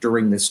children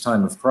during this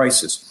time of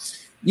crisis.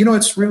 You know,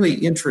 it's really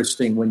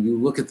interesting when you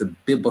look at the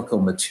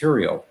biblical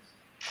material.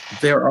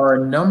 There are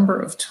a number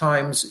of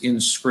times in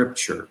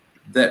Scripture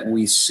that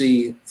we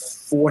see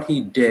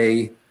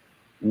 40-day,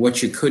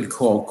 what you could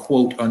call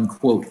quote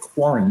unquote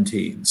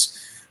quarantines.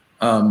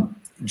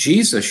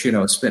 Jesus,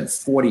 spent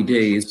 40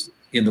 days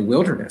in the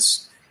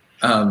wilderness.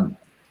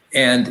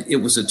 And it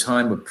was a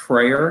time of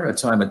prayer, a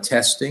time of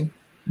testing.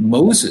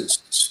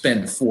 Moses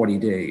spent 40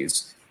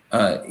 days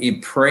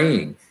in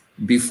praying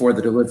before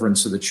the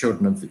deliverance of the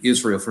children of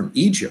Israel from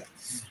Egypt.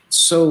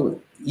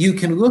 So you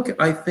can look,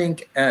 I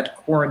think, at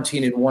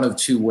quarantine in one of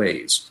two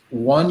ways.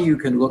 One, you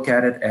can look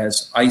at it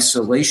as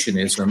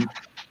isolationism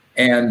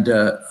and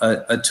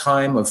a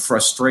time of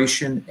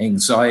frustration,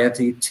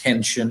 anxiety,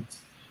 tension.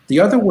 The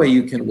other way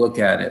you can look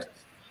at it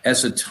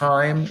as a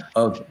time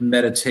of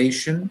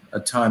meditation, a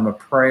time of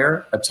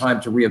prayer, a time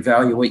to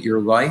reevaluate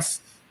your life,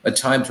 a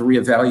time to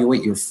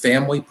reevaluate your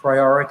family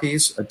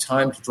priorities, a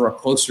time to draw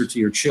closer to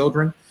your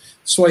children.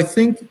 So I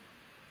think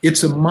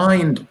it's a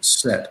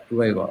mindset,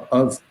 Lela,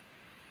 of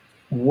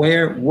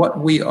what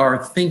we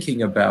are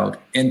thinking about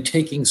and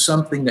taking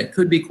something that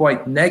could be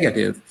quite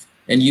negative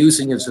and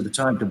using it as a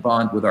time to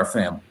bond with our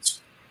families.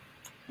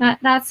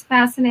 That's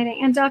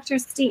fascinating. And Dr.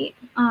 Steve,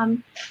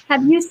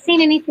 have you seen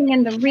anything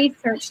in the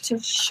research to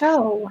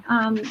show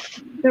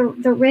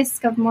the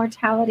risk of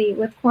mortality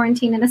with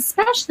quarantine, and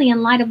especially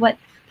in light of what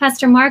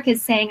Pastor Mark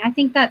is saying? I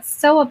think that's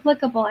so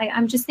applicable.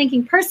 I'm just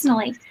thinking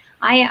personally,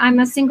 I'm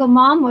a single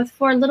mom with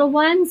 4 little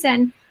ones,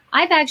 and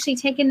I've actually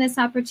taken this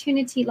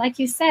opportunity, like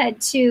you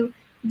said, to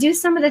do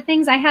some of the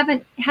things I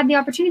haven't had the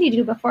opportunity to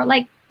do before,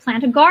 like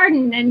plant a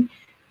garden and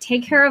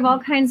take care of all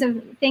kinds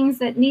of things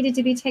that needed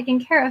to be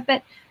taken care of.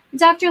 But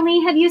Dr.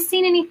 Lee, have you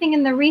seen anything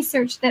in the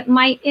research that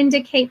might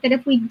indicate that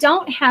if we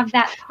don't have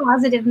that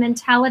positive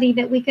mentality,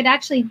 that we could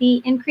actually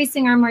be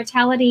increasing our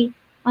mortality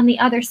on the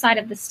other side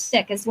of the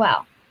stick as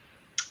well?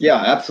 Yeah,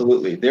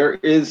 absolutely. There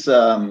is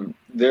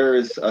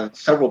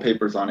several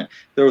papers on it.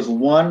 There was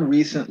one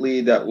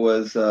recently that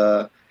was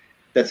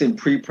that's in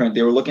preprint.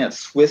 They were looking at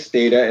Swiss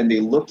data, and they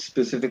looked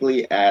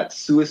specifically at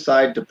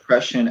suicide,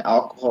 depression,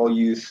 alcohol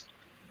use,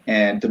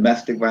 and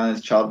domestic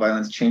violence, child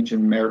violence, change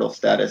in marital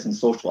status, and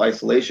social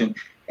isolation.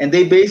 And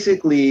they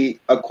basically,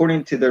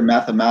 according to their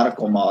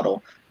mathematical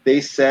model, they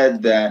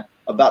said that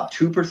about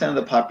 2% of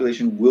the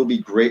population will be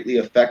greatly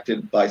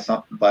affected by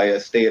a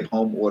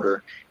stay-at-home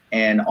order.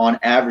 And on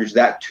average,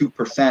 that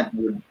 2%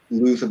 would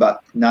lose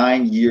about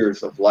 9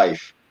 years of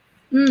life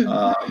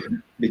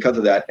because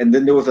of that. And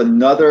then there was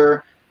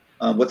another,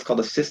 what's called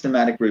a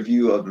systematic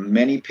review of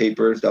many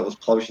papers that was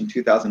published in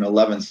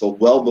 2011, so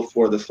well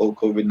before this whole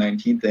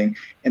COVID-19 thing.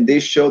 And they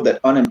showed that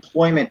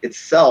unemployment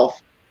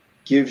itself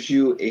gives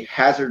you a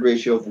hazard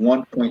ratio of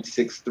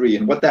 1.63.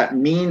 And what that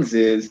means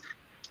is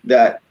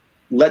that,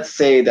 let's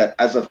say that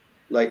as a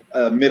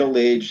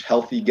middle-aged,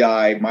 healthy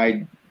guy,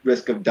 my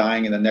risk of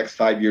dying in the next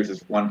 5 years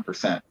is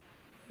 1%.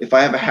 If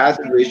I have a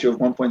hazard ratio of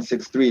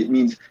 1.63, it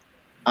means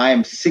I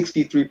am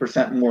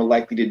 63% more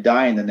likely to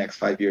die in the next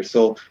 5 years.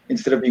 So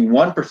instead of being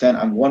 1%,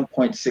 I'm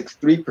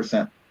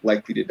 1.63%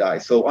 likely to die.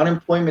 So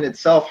unemployment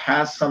itself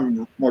has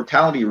some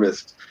mortality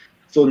risks.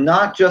 So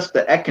not just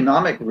the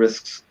economic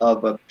risks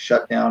of a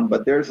shutdown,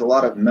 but there's a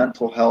lot of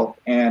mental health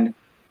and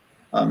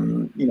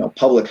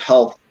public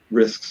health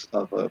risks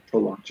of a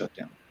prolonged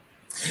shutdown.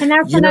 And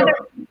that's another.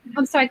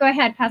 I'm sorry. Go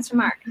ahead, Pastor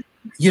Mark.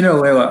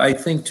 Lela, I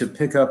think to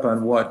pick up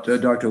on what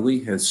Dr.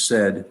 Lee has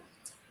said,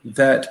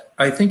 that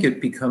I think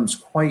it becomes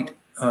quite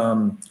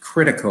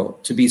critical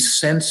to be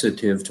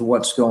sensitive to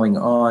what's going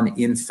on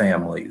in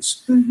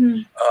families,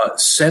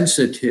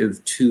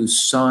 sensitive to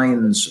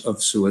signs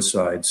of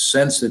suicide,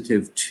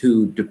 sensitive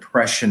to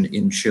depression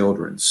in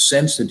children,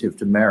 sensitive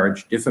to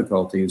marriage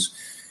difficulties.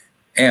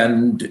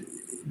 And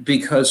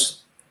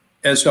because,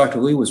 as Dr.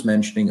 Lee was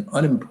mentioning,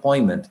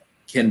 unemployment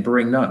can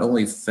bring not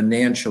only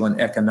financial and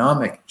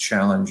economic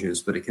challenges,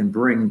 but it can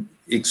bring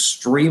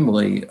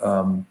extremely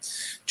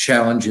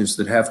challenges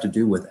that have to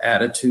do with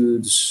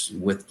attitudes,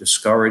 with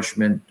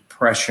discouragement,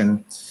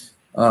 depression.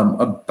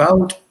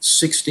 About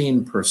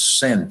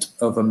 16%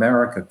 of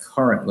America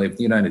currently, of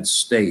the United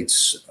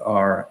States,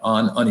 are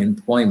on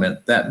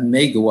unemployment. That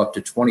may go up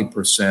to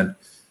 20%.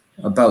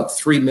 About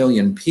 3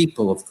 million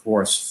people, of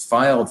course,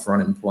 filed for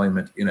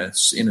unemployment in a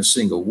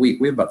single week.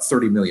 We have about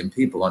 30 million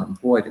people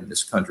unemployed in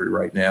this country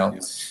right now.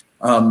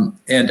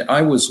 And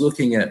I was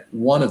looking at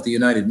one of the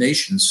United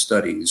Nations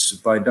studies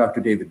by Dr.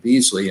 David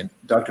Beasley, and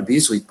Dr.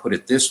 Beasley put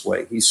it this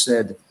way. He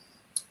said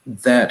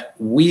that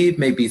we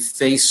may be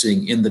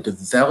facing in the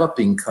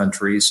developing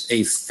countries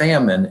a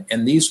famine,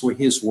 and these were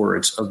his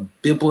words, of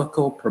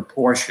biblical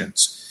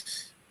proportions.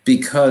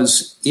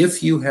 Because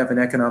if you have an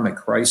economic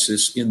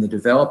crisis in the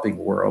developing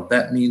world,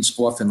 that means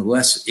often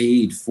less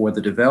aid for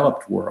the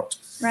developed world.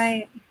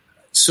 Right.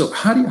 So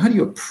how do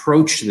you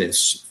approach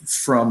this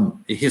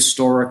from a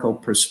historical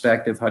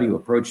perspective? How do you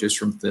approach this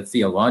from the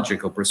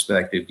theological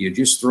perspective? Do you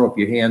just throw up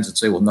your hands and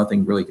say, well,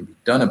 nothing really can be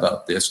done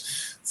about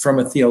this? From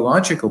a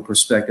theological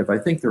perspective, I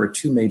think there are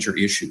two major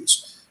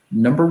issues.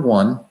 Number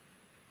one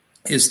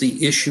is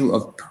the issue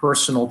of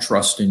personal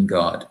trust in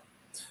God.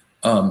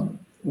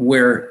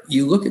 Where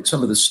you look at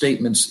some of the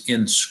statements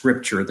in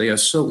Scripture, they are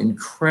so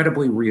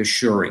incredibly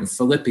reassuring.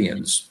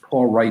 Philippians,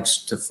 Paul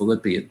writes to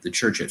the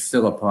church at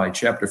Philippi,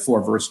 chapter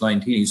 4, verse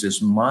 19, he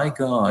says, my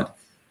God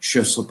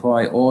shall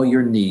supply all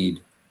your need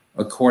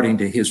according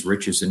to his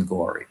riches and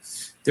glory.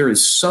 There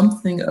is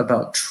something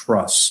about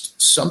trust,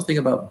 something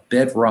about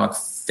bedrock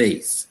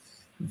faith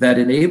that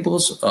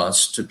enables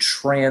us to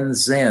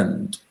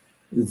transcend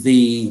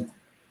the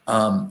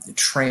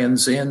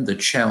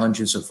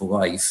challenges of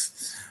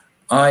life.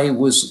 I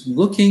was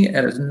looking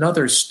at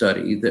another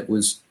study that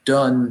was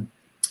done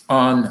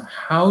on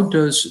how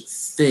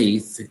does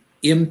faith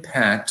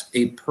impact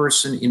a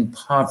person in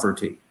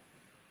poverty?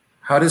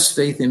 How does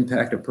faith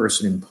impact a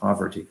person in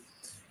poverty?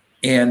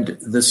 And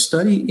the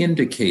study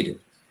indicated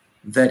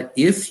that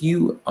if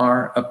you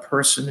are a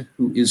person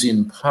who is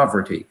in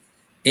poverty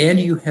and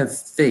you have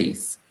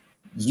faith,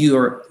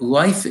 your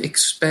life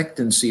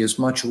expectancy is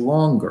much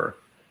longer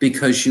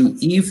because you,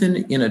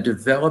 even in a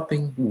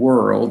developing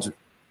world,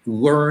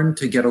 learn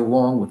to get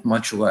along with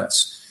much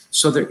less.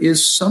 So there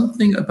is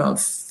something about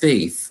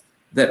faith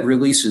that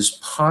releases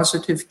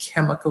positive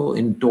chemical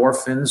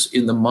endorphins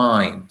in the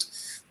mind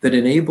that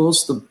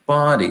enables the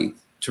body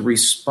to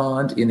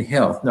respond in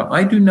health. Now,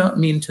 I do not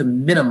mean to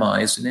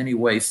minimize in any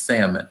way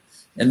famine,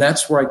 and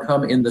that's where I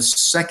come in the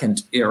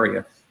second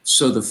area.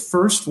 So the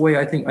first way,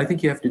 I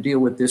think you have to deal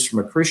with this from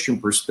a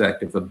Christian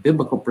perspective, a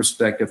biblical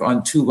perspective,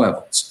 on two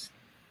levels.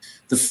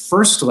 The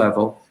first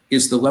level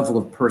is the level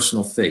of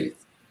personal faith.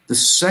 The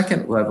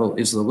second level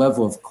is the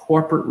level of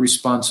corporate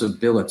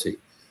responsibility,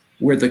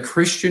 where the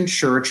Christian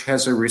church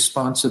has a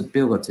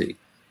responsibility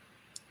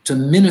to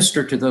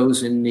minister to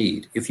those in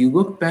need. If you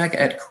look back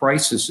at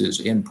crises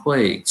and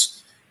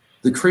plagues,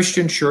 the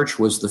Christian church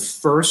was the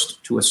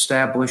first to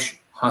establish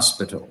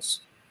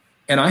hospitals.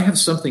 And I have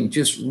something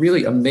just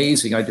really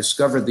amazing I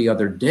discovered the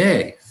other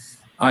day.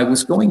 I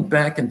was going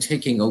back and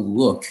taking a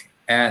look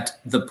at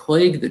the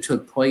plague that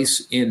took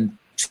place in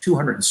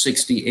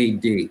 260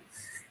 AD.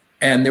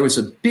 And there was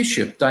a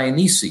bishop,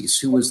 Dionysius,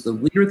 who was the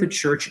leader of the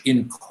church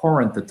in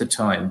Corinth at the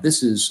time.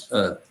 This is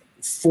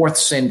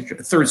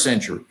 3rd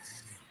century.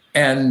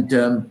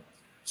 And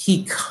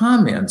he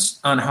comments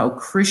on how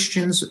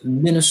Christians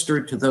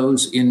ministered to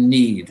those in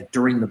need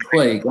during the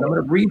plague. And I'm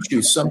going to read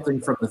you something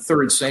from the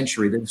 3rd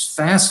century that's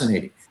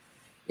fascinating.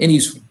 And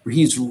he's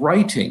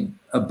writing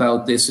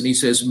about this, and he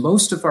says,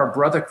 most of our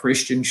brother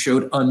Christians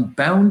showed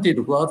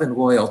unbounded love and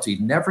loyalty,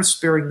 never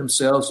sparing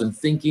themselves and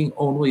thinking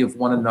only of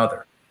one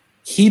another.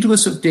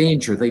 Heedless of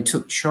danger, they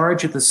took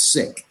charge of the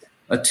sick,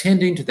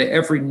 attending to their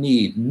every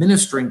need,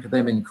 ministering to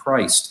them in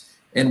Christ,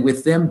 and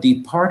with them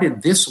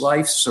departed this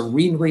life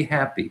serenely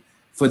happy,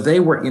 for they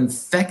were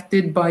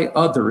infected by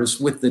others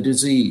with the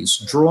disease,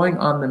 drawing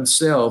on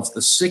themselves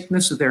the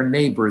sickness of their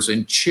neighbors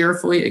and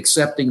cheerfully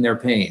accepting their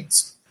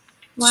pains.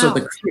 Wow. So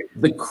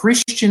the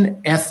Christian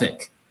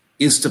ethic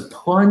is to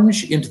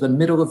plunge into the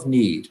middle of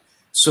need.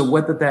 So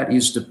whether that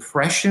is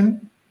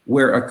depression,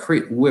 where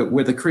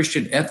the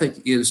Christian ethic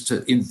is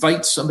to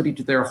invite somebody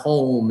to their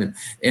home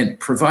and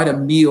provide a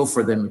meal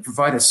for them and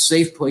provide a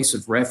safe place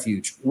of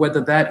refuge,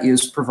 whether that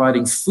is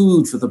providing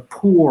food for the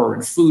poor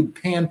and food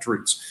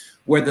pantries,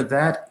 whether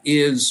that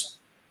is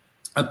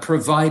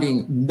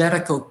providing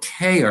medical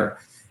care.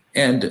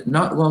 And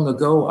not long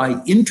ago,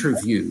 I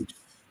interviewed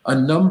a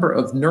number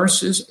of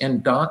nurses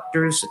and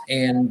doctors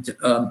and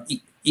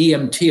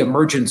EMT,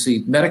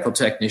 emergency medical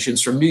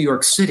technicians from New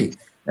York City.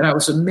 And I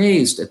was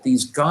amazed at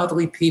these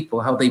godly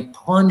people, how they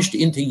plunged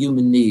into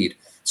human need.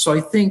 So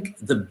I think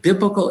the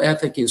biblical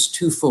ethic is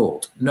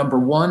twofold. Number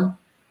one,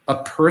 a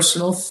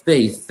personal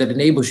faith that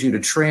enables you to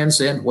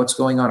transcend what's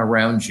going on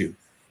around you.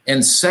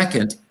 And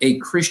second, a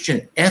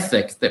Christian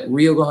ethic that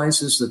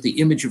realizes that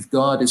the image of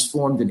God is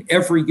formed in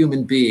every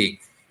human being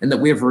and that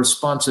we have a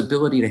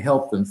responsibility to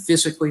help them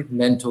physically,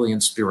 mentally,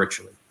 and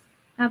spiritually.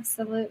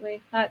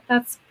 Absolutely.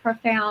 That's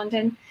profound.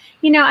 And,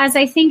 you know, as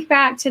I think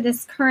back to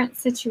this current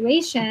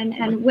situation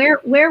and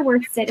where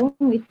we're sitting,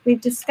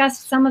 we've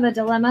discussed some of the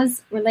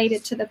dilemmas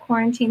related to the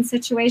quarantine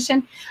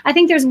situation. I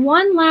think there's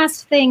one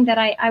last thing that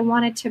I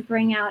wanted to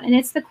bring out, and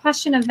it's the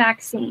question of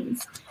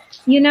vaccines.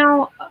 You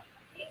know,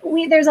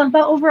 there's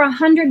about over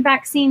 100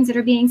 vaccines that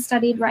are being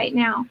studied right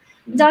now.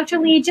 Dr.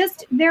 Lee,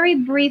 just very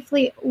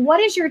briefly, what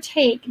is your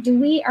take?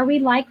 Are we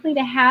likely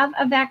to have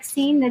a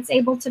vaccine that's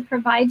able to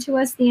provide to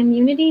us the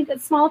immunity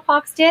that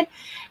smallpox did?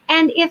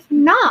 And if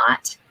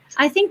not,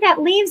 I think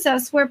that leaves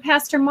us where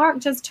Pastor Mark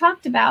just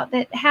talked about,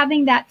 that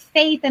having that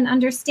faith and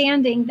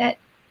understanding that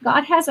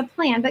God has a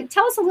plan. But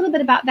tell us a little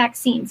bit about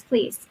vaccines,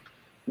 please.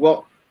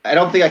 Well, I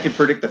don't think I can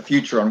predict the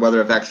future on whether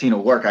a vaccine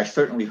will work. I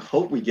certainly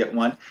hope we get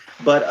one.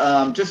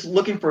 But just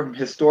looking for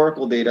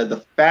historical data,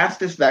 the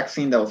fastest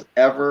vaccine that was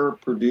ever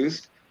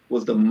produced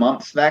was the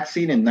mumps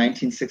vaccine in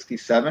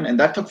 1967, and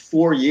that took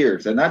 4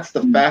 years, and that's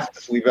the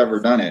fastest we've ever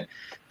done it.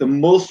 The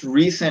most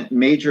recent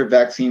major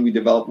vaccine we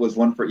developed was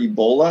one for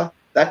Ebola.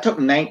 That took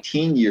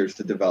 19 years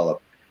to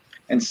develop.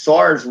 And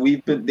SARS,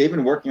 they've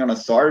been working on a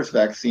SARS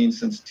vaccine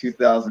since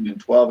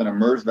 2012, and a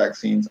MERS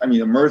vaccine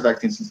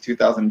since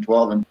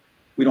 2012, and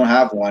we don't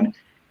have one.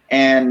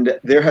 And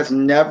there has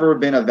never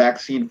been a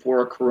vaccine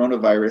for a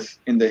coronavirus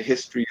in the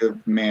history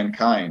of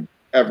mankind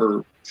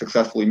ever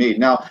successfully made.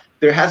 Now,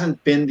 there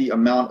hasn't been the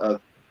amount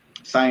of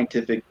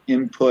scientific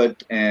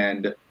input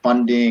and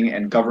funding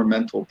and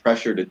governmental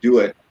pressure to do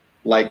it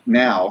like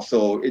now.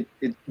 So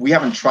we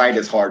haven't tried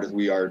as hard as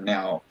we are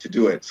now to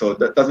do it. So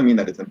that doesn't mean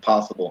that it's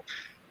impossible.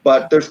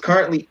 But there's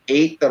currently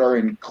 8 that are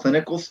in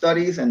clinical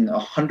studies and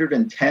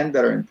 110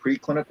 that are in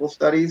preclinical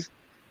studies.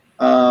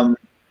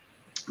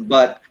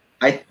 But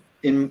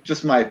in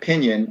just my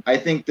opinion, I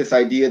think this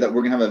idea that we're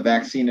going to have a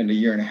vaccine in a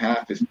year and a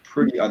half is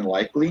pretty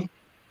unlikely.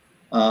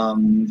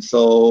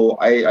 So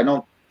I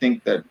don't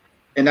think that,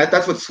 and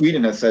that's what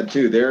Sweden has said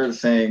too. They're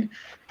saying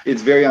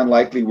it's very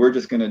unlikely we're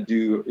just going to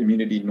do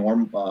immunity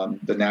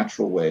the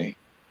natural way.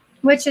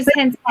 Which is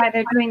hence why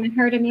they're doing the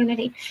herd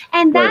immunity.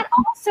 And that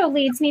also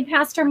leads me,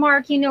 Pastor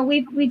Mark,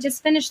 we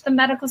just finished the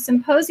medical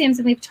symposiums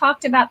and we've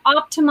talked about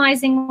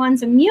optimizing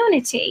one's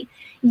immunity,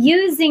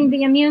 using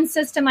the immune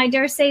system, I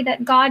dare say,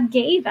 that God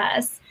gave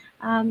us,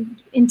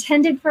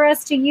 intended for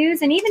us to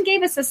use, and even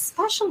gave us a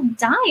special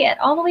diet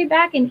all the way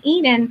back in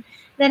Eden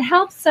that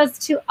helps us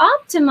to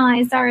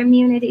optimize our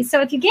immunity. So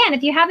if you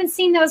haven't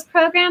seen those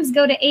programs,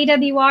 go to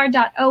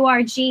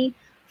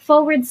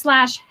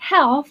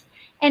awr.org/health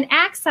and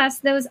access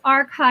those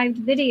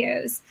archived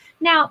videos.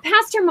 Now,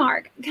 Pastor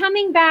Mark,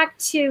 coming back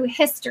to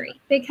history,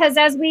 because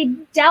as we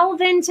delve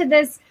into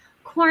this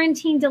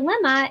quarantine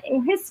dilemma,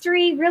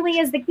 history really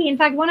is the key. In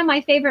fact, one of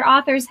my favorite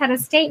authors had a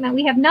statement: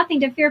 we have nothing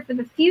to fear for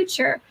the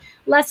future,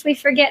 lest we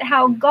forget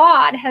how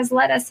God has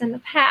led us in the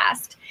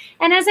past.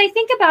 And as I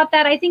think about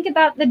that, I think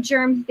about the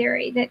germ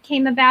theory that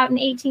came about in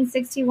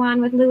 1861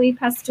 with Louis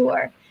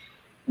Pasteur.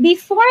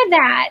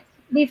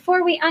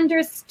 Before we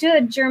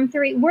understood germ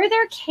theory, were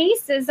there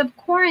cases of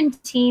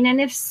quarantine?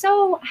 And if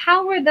so,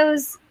 how were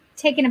those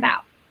taken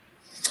about?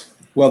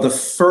 Well, the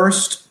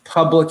first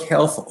public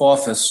health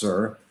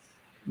officer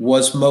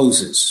was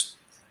Moses.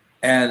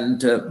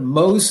 And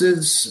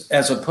Moses,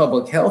 as a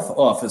public health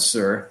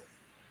officer,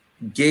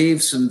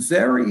 gave some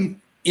very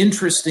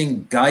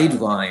interesting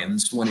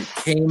guidelines when it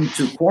came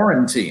to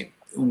quarantine.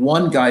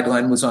 One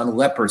guideline was on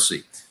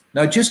leprosy.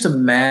 Now, just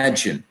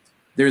imagine,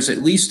 there's at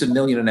least 1.5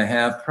 million,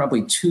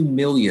 probably 2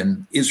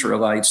 million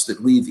Israelites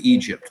that leave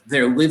Egypt.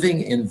 They're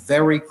living in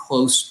very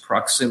close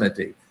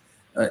proximity.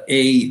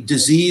 A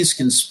disease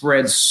can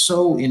spread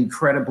so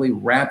incredibly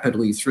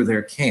rapidly through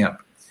their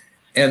camp.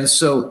 And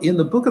so in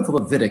the book of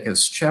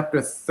Leviticus,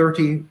 chapter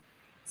 13,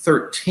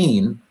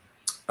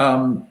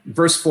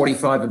 verse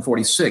 45 and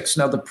 46,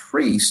 now the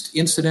priest,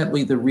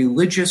 incidentally, the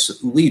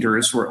religious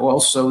leaders were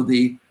also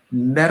the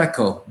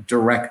medical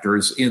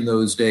directors in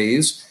those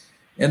days.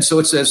 And so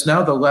it says,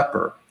 now the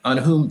leper on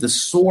whom the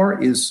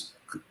sore is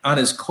on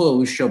his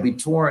clothes shall be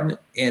torn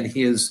and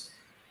his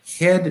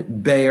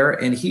head bare,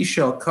 and he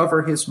shall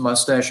cover his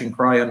mustache and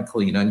cry,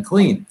 unclean,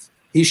 unclean.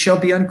 He shall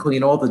be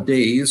unclean all the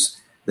days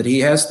that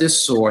he has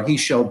this sore. He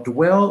shall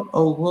dwell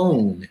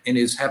alone, and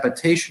his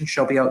habitation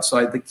shall be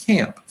outside the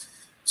camp.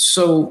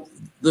 So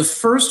the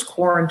first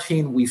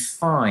quarantine we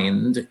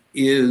find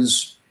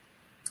is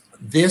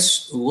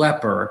this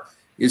leper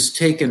is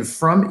taken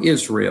from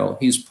Israel.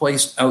 He's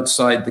placed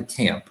outside the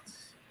camp.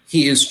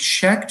 He is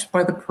checked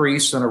by the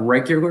priest on a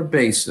regular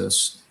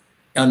basis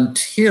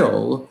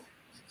until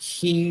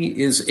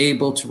he is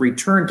able to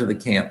return to the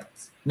camp.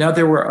 Now,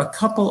 there were a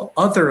couple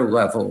other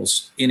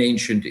levels in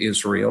ancient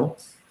Israel.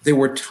 There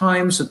were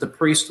times that the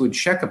priest would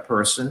check a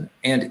person,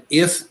 and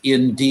if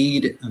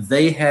indeed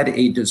they had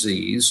a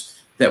disease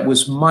that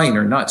was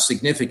minor, not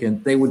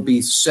significant, they would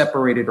be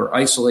separated or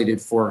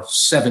isolated for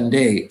 7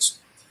 days.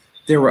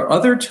 There were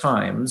other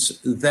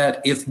times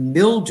that if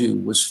mildew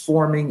was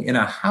forming in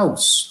a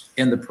house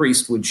and the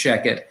priest would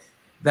check it,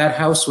 that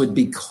house would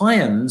be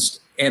cleansed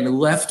and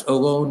left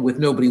alone with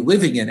nobody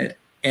living in it,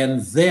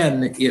 and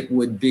then it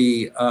would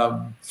be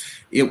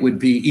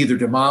either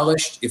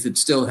demolished if it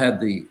still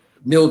had the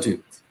mildew,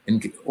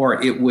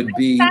 or it would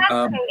be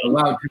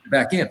allowed to come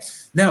back in.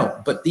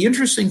 Now, but the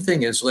interesting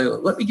thing is, Lela,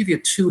 let me give you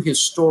two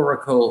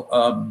historical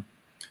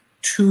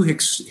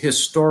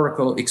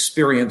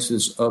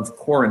experiences of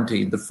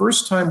quarantine. The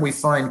first time we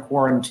find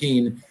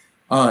quarantine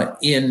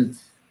in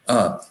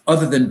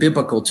other than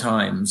biblical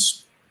times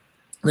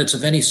that's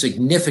of any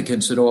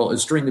significance at all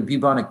is during the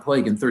bubonic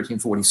plague in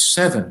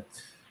 1347.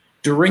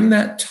 During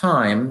that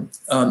time,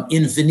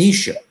 in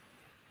Venetia,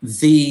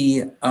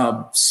 the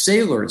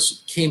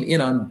sailors came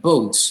in on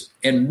boats,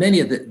 and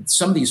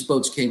some of these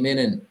boats came in,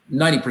 and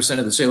 90%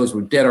 of the sailors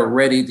were dead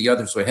already. The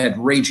others had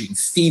raging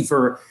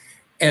fever.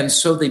 And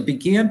so they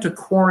began to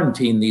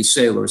quarantine these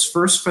sailors,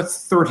 first for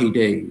 30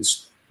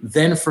 days,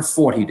 then for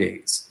 40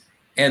 days.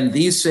 And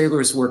these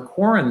sailors were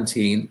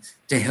quarantined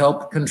to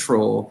help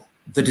control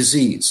the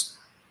disease.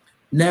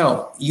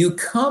 Now, you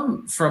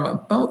come from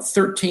about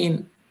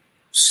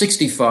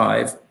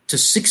 1365 to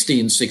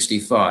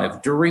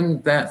 1665. During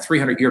that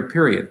 300-year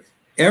period,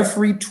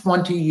 every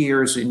 20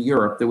 years in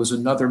Europe, there was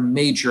another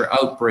major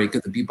outbreak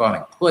of the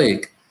bubonic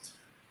plague.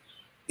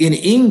 In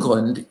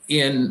England,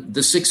 in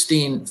the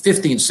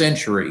 15th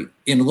century,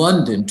 in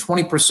London,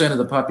 20% of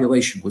the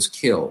population was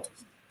killed.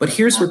 But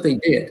here's what they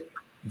did.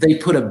 They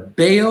put a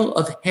bale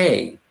of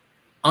hay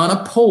on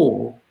a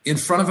pole in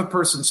front of a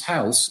person's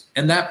house,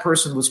 and that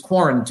person was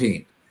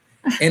quarantined.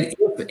 And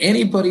if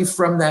anybody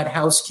from that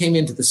house came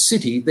into the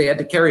city, they had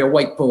to carry a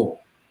white pole.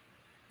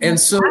 And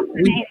so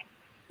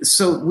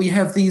we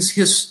have these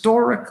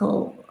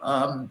historical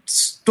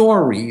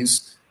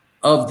stories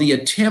of the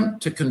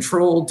attempt to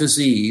control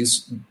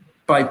disease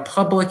by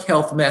public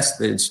health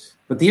methods.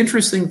 But the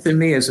interesting thing to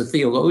me as a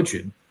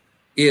theologian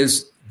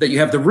is that you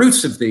have the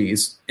roots of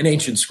these in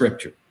ancient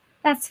scripture.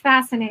 That's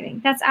fascinating.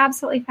 That's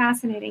absolutely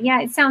fascinating.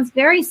 Yeah, it sounds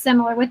very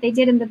similar what they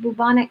did in the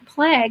bubonic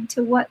plague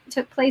to what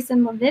took place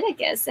in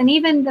Leviticus, and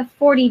even the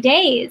 40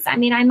 days. I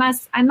mean, I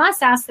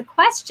must ask the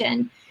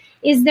question,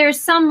 is there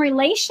some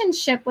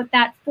relationship with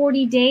that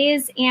 40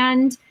 days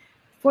and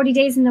 40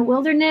 days in the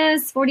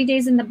wilderness, 40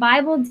 days in the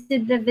Bible?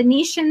 Did the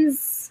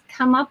Venetians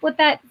come up with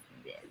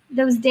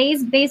those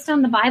days based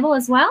on the Bible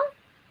as well?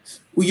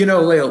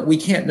 Well, Lela, we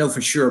can't know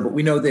for sure, but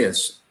we know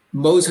this.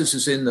 Moses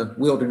is in the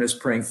wilderness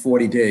praying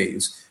 40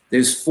 days.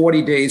 There's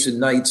 40 days and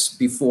nights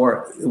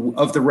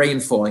of the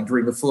rain falling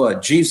during the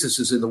flood. Jesus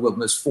is in the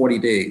wilderness 40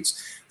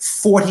 days.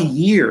 40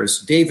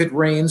 years, David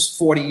reigns,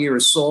 40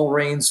 years, Saul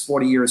reigns,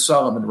 40 years,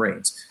 Solomon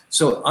reigns.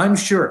 So I'm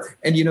sure,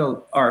 and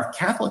our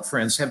Catholic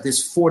friends have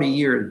this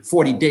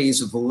 40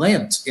 days of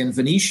Lent in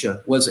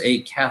Venetia was a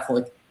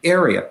Catholic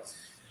area.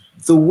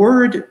 The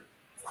word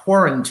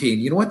quarantine,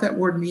 you know what that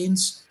word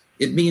means?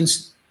 It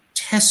means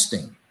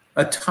testing,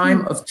 a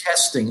time of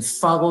testing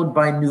followed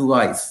by new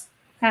life.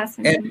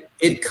 And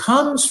it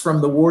comes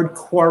from the word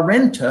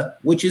quarenta,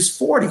 which is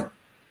 40.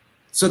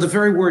 So the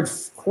very word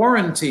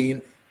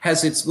quarantine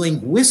has its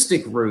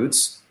linguistic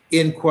roots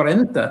in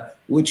quarenta,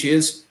 which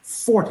is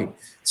 40.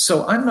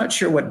 So I'm not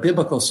sure what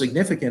biblical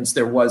significance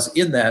there was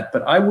in that,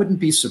 but I wouldn't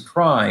be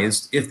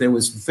surprised if there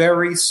was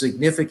very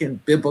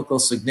significant biblical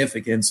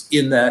significance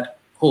in that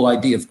whole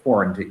idea of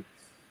quarantine.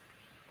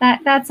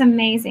 That's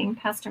amazing,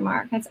 Pastor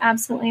Mark. That's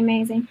absolutely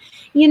amazing.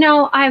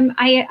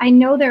 I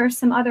know there are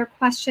some other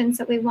questions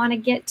that we want to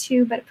get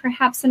to, but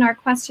perhaps in our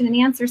question and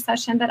answer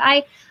session. But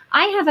I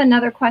have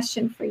another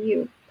question for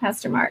you,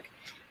 Pastor Mark.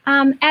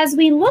 As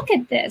we look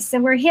at this,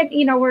 and we're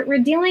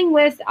dealing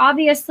with,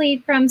 obviously,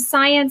 from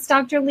science,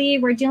 Dr. Lee,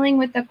 we're dealing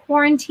with the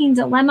quarantine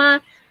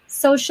dilemma,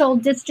 social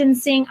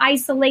distancing,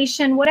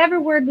 isolation, whatever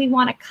word we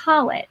want to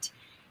call it.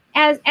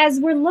 As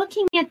we're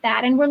looking at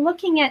that, and we're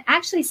looking at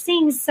actually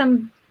seeing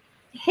some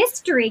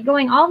history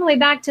going all the way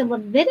back to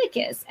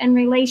Leviticus in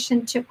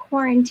relation to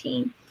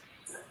quarantine.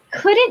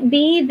 Could it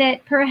be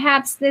that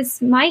perhaps this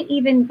might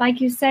even,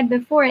 like you said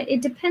before,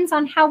 it depends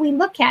on how we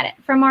look at it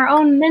from our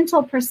own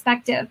mental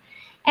perspective,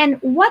 and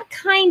what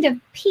kind of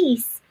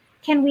peace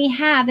can we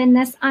have in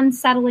this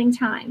unsettling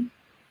time?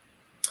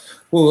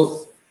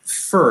 Well,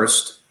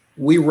 first,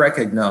 we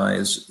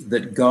recognize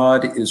that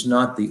God is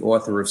not the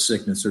author of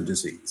sickness or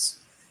disease.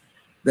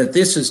 That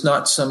this is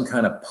not some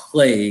kind of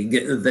plague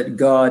that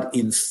God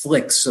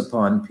inflicts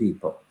upon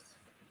people.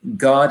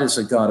 God is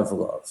a God of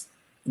love.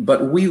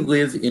 But we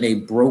live in a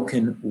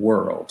broken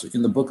world.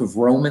 In the book of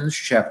Romans,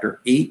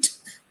 chapter 8,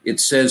 it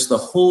says the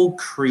whole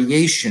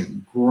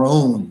creation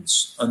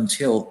groans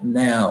until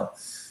now.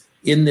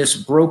 In this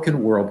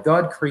broken world,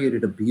 God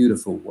created a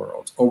beautiful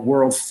world, a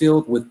world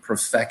filled with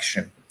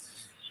perfection.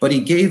 But he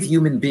gave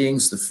human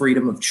beings the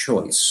freedom of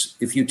choice.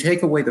 If you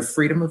take away the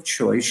freedom of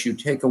choice, you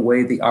take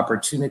away the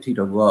opportunity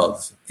to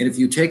love. And if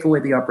you take away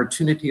the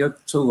opportunity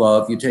to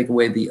love, you take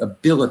away the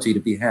ability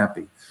to be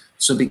happy.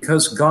 So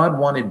because God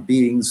wanted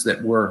beings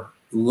that were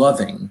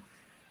loving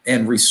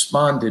and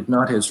responded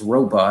not as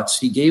robots,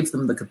 he gave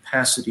them the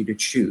capacity to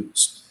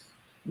choose.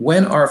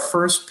 When our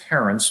first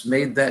parents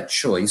made that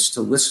choice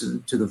to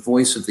listen to the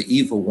voice of the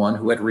evil one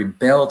who had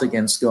rebelled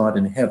against God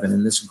in heaven,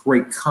 in this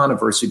great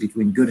controversy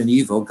between good and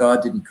evil,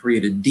 God didn't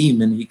create a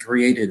demon, he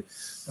created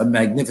a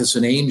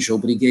magnificent angel,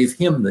 but he gave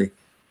him the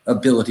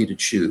ability to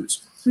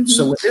choose. Mm-hmm.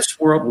 So when this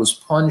world was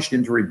plunged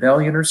into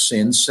rebellion or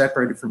sin,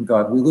 separated from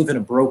God, we live in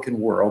a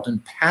broken world,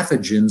 and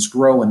pathogens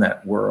grow in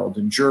that world,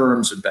 and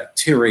germs and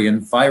bacteria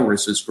and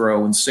viruses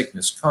grow, and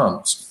sickness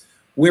comes.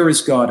 Where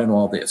is God in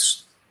all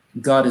this?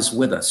 God is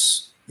with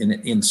us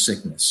in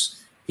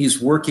sickness.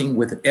 He's working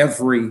with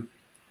every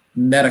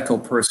medical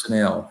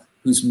personnel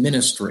who's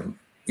ministering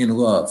in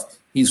love.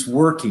 He's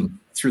working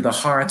through the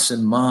hearts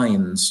and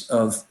minds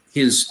of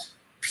his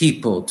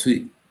people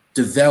to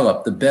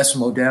develop the best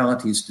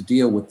modalities to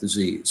deal with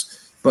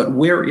disease. But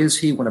where is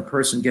he when a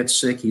person gets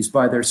sick? He's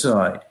by their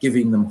side,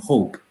 giving them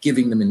hope,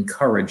 giving them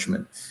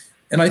encouragement.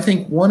 And I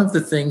think one of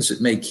the things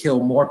that may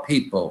kill more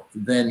people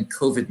than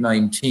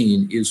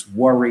COVID-19 is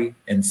worry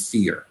and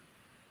fear.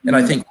 And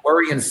I think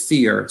worry and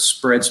fear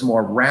spreads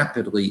more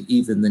rapidly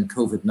even than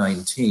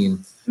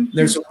COVID-19.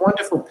 There's a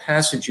wonderful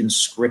passage in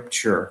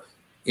Scripture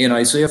in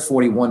Isaiah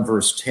 41,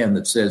 verse 10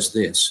 that says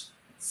this: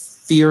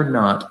 "Fear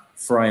not,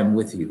 for I am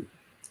with you.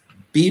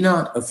 Be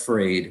not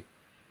afraid.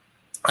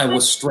 I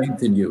will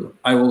strengthen you.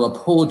 I will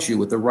uphold you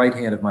with the right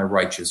hand of my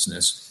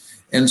righteousness."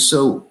 And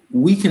so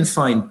we can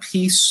find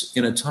peace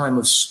in a time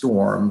of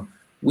storm.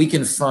 We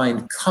can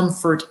find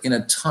comfort in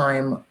a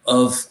time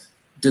of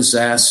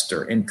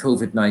disaster in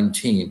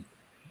COVID-19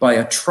 by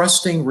a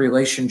trusting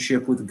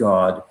relationship with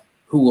God,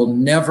 who will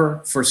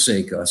never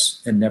forsake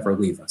us and never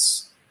leave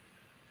us.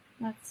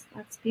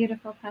 That's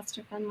beautiful,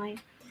 Pastor Finley.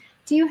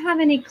 Do you have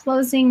any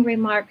closing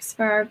remarks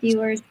for our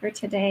viewers for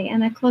today,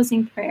 and a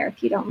closing prayer,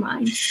 if you don't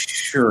mind?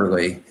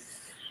 Surely.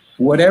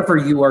 Whatever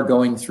you are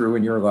going through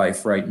in your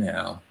life right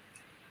now,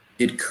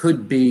 it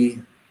could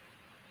be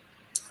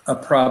a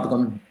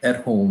problem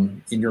at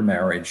home in your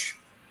marriage.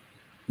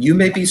 You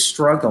may be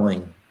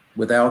struggling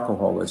with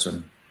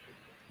alcoholism.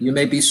 You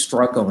may be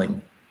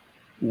struggling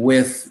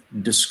with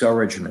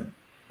discouragement,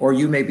 or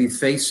you may be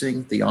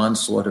facing the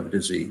onslaught of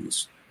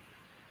disease.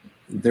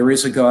 There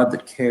is a God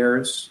that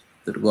cares,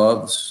 that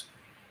loves,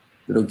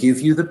 that'll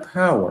give you the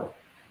power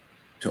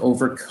to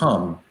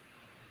overcome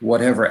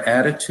whatever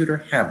attitude or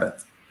habit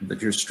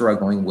that you're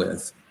struggling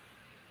with.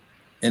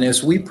 And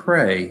as we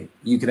pray,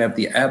 you can have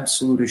the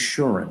absolute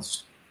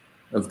assurance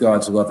of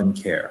God's love and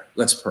care.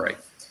 Let's pray.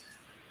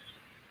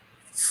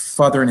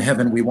 Father in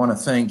heaven, we want to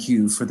thank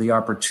you for the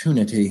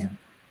opportunity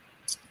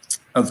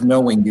of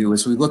knowing you.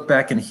 As we look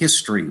back in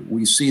history,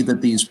 we see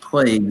that these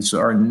plagues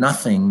are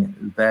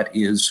nothing that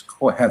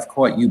have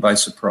caught you by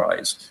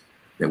surprise.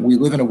 That we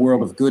live in a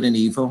world of good and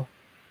evil.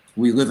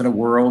 We live in a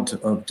world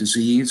of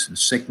disease and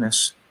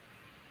sickness,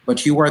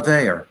 but you are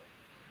there.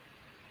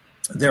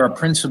 There are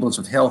principles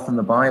of health in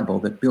the Bible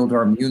that build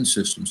our immune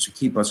systems to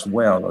keep us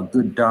well: a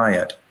good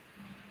diet,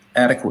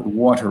 adequate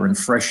water and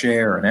fresh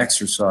air, and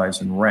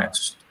exercise and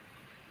rest.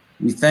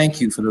 We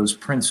thank you for those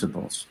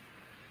principles,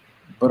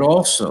 but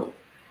also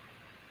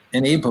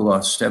enable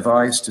us to have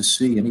eyes to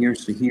see and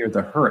ears to hear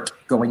the hurt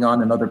going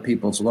on in other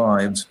people's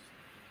lives,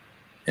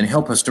 and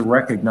help us to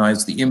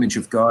recognize the image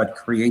of God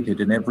created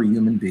in every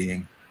human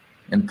being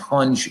and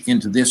plunge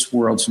into this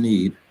world's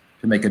need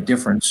to make a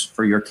difference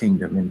for your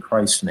kingdom. In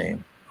Christ's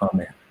name,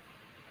 amen.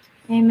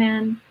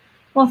 Amen.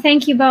 Well,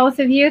 thank you, both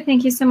of you.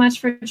 Thank you so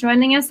much for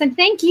joining us. And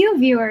thank you,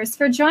 viewers,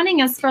 for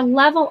joining us for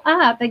Level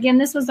Up. Again,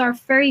 this was our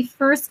very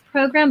first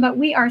program, but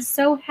we are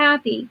so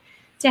happy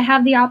to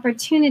have the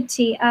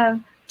opportunity of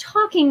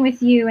talking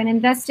with you and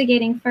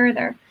investigating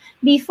further.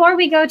 Before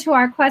we go to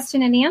our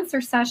question and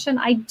answer session,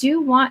 I do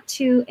want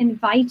to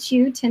invite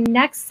you to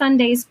next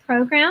Sunday's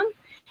program.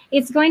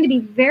 It's going to be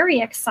very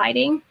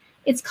exciting.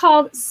 It's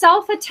called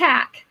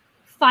Self-Attack,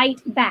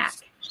 Fight Back.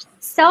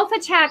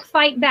 Self-Attack,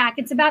 Fight Back.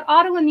 It's about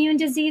autoimmune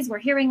disease. We're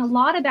hearing a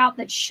lot about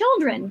the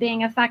children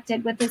being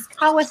affected with this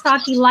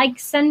Kawasaki-like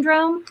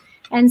syndrome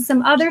and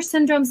some other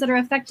syndromes that are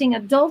affecting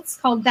adults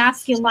called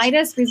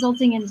vasculitis,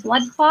 resulting in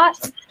blood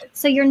clots.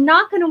 So you're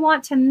not going to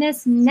want to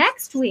miss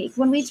next week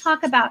when we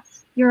talk about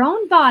your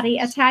own body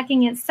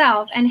attacking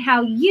itself and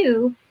how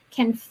you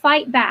can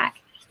fight back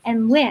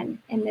and win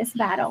in this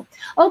battle.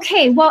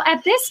 Okay, well,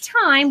 at this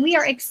time, we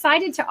are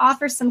excited to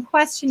offer some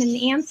question and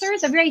answer.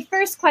 The very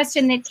first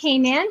question that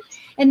came in,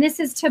 and this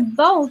is to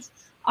both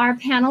our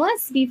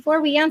panelists.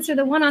 Before we answer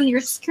the one on your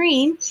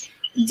screen,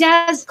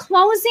 does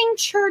closing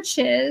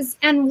churches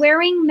and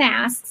wearing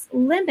masks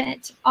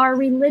limit our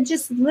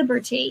religious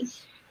liberty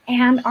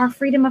and our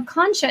freedom of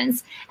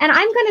conscience? And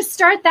I'm going to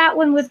start that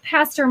one with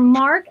Pastor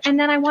Mark, and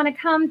then I want to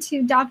come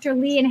to Dr.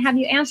 Lee and have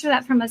you answer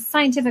that from a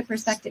scientific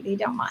perspective, if you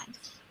don't mind.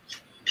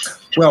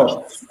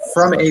 Well,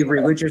 from a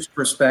religious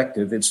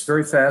perspective, it's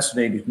very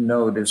fascinating to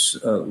notice,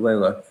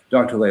 Lela,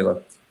 Dr.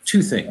 Lela,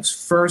 two things.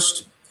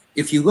 First,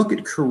 if you look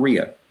at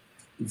Korea,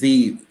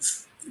 the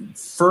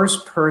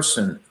first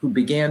person who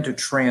began to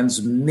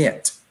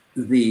transmit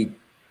the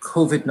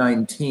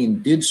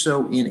COVID-19 did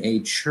so in a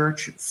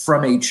church,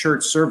 from a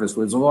church service. It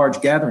was a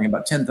large gathering,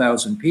 about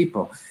 10,000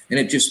 people, and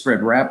it just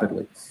spread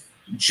rapidly.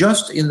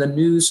 Just in the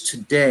news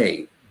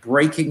today,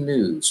 breaking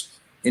news,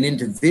 an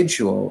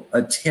individual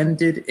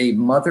attended a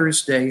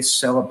Mother's Day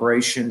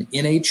celebration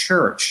in a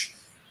church,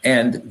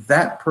 and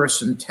that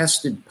person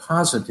tested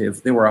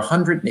positive. There were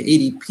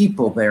 180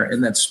 people there,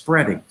 and that's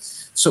spreading.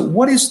 So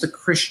what is the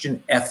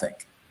Christian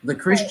ethic? The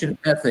Christian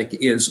ethic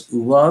is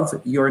love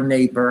your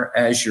neighbor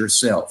as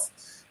yourself.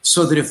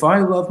 So that if I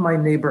love my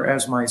neighbor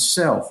as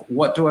myself,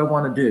 what do I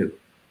want to do?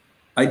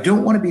 I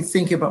don't want to be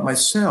thinking about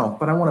myself,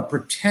 but I want to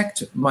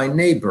protect my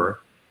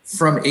neighbor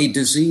from a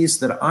disease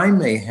that I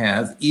may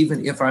have,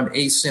 even if I'm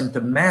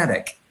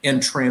asymptomatic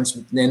and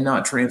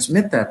not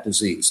transmit that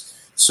disease.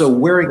 So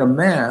wearing a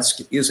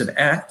mask is an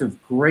act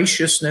of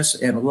graciousness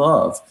and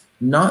love,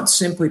 not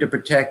simply to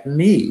protect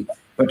me,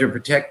 but to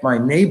protect my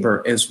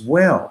neighbor as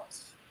well.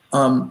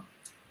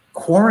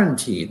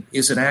 Quarantine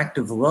is an act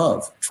of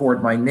love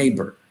toward my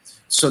neighbor.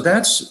 So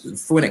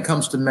that's when it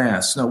comes to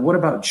masks. Now, what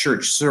about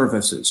church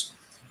services?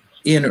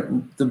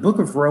 In the book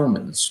of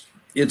Romans,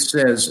 it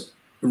says,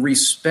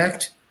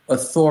 respect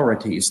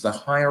authorities, the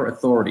higher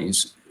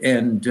authorities.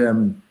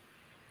 And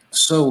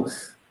so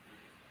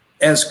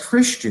as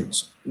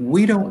Christians,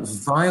 we don't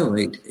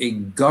violate a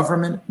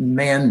government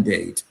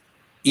mandate.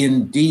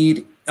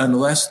 Indeed,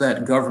 unless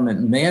that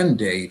government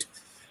mandate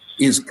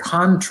is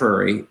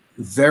contrary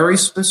very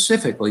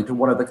specifically to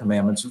one of the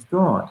commandments of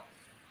God.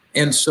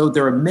 And so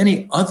there are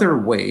many other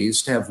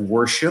ways to have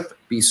worship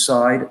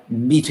beside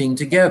meeting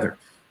together.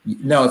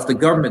 Now, if the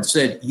government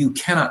said you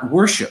cannot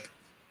worship,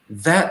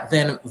 that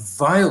then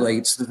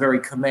violates the very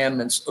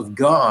commandments of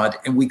God,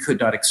 and we could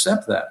not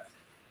accept that.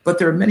 But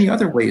there are many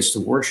other ways to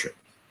worship.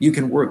 You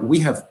can work. We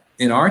have,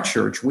 in our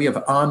church, we have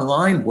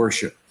online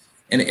worship,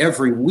 and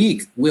every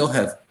week we'll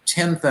have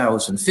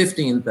 10,000,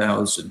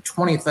 15,000,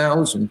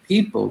 20,000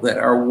 people that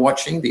are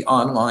watching the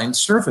online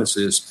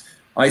services.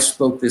 I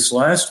spoke this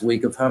last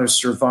week of how to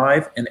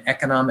survive an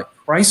economic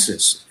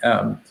crisis.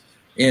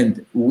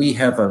 And we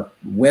have a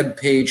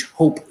webpage,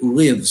 Hope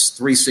Lives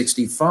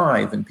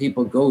 365, and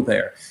people go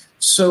there.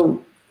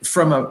 So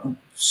from a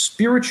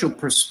spiritual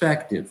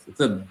perspective,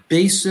 the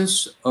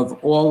basis of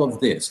all of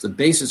this, the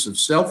basis of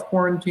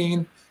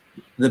self-quarantine,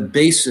 the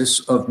basis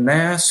of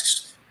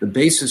masks, the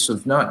basis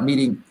of not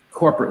meeting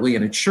corporately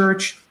in a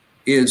church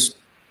is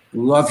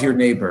love your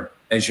neighbor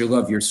as you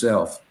love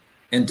yourself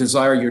and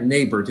desire your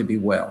neighbor to be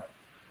well.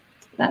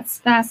 That's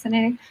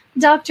fascinating.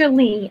 Dr.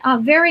 Lee,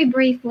 very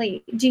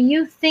briefly, do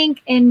you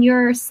think in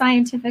your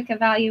scientific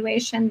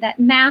evaluation that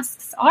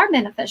masks are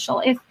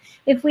beneficial?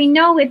 If we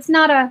know it's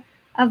not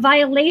a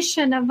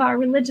violation of our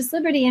religious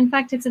liberty, in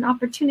fact, it's an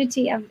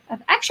opportunity of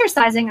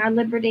exercising our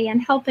liberty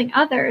and helping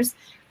others,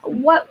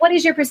 what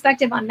is your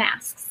perspective on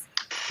masks?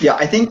 Yeah,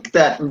 I think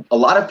that a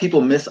lot of people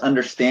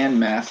misunderstand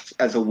masks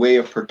as a way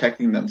of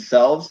protecting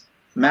themselves.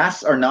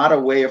 Masks are not a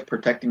way of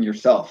protecting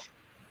yourself.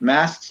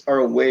 Masks are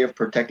a way of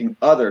protecting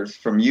others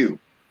from you.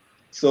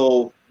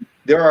 So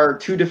there are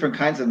two different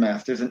kinds of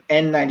masks. There's an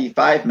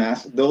N95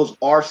 mask. Those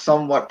are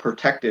somewhat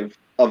protective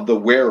of the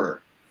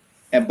wearer.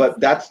 But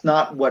that's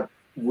not what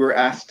we're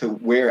asked to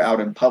wear out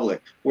in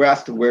public. We're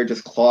asked to wear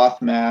just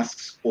cloth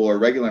masks or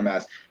regular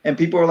masks. And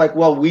people are like,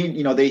 well,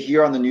 they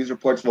hear on the news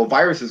reports, well,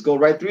 viruses go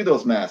right through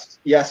those masks.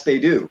 Yes, they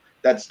do.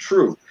 That's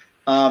true.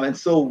 And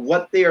so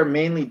what they are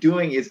mainly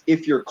doing is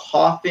if you're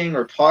coughing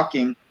or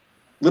talking,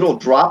 little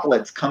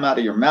droplets come out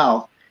of your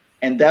mouth,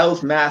 and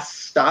those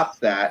masks stop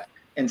that.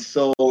 And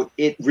so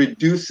it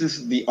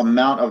reduces the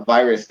amount of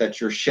virus that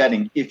you're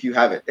shedding if you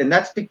have it. And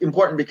that's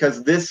important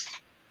because this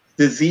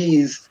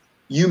disease,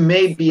 you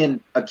may be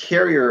a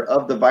carrier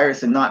of the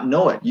virus and not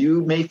know it.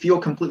 You may feel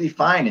completely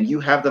fine and you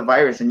have the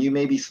virus and you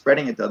may be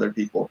spreading it to other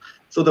people.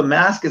 So the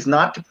mask is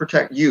not to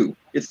protect you.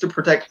 It's to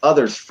protect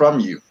others from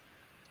you.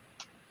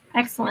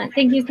 Excellent.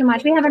 Thank you so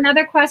much. We have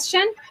another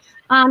question.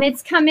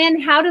 It's come in.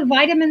 How do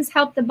vitamins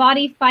help the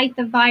body fight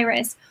the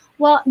virus?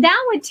 Well,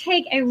 that would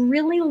take a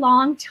really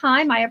long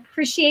time. I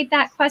appreciate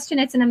that question.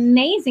 It's an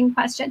amazing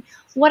question.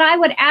 What I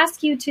would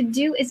ask you to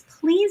do is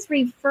please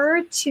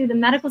refer to the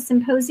medical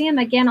symposium,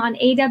 again, on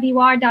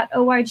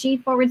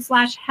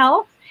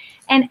awr.org/health,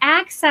 and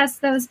access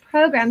those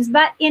programs.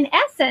 But in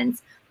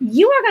essence,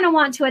 you are going to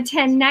want to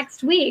attend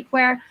next week,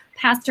 where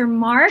Pastor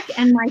Mark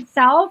and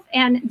myself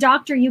and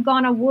Dr.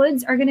 Ugana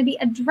Woods are going to be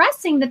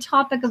addressing the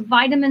topic of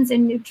vitamins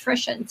and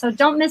nutrition. So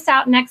don't miss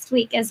out next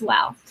week as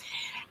well.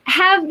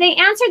 Have they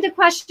answered the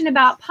question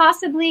about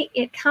possibly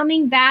it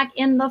coming back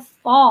in the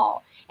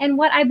fall? And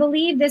what I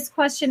believe this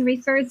question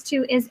refers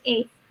to is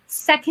a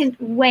second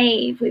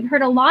wave. We've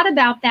heard a lot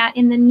about that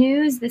in the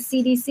news. The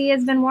CDC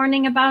has been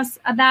warning about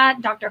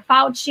that. Dr.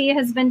 Fauci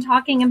has been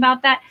talking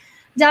about that.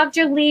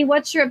 Dr. Lee,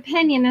 what's your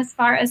opinion as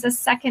far as a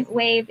second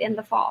wave in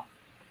the fall?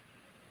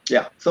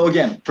 Yeah. So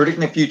again,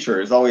 predicting the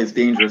future is always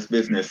dangerous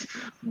business.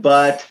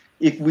 But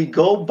if we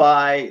go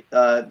by,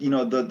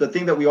 the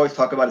thing that we always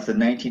talk about is the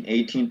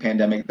 1918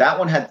 pandemic. That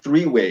one had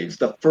 3 waves.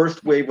 The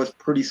first wave was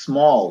pretty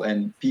small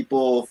and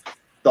people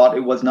thought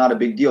it was not a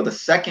big deal. The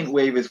second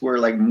wave is where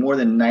like more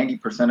than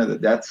 90% of the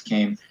deaths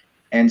came.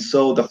 And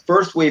so the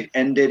first wave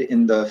ended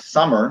in the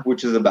summer,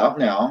 which is about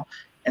now.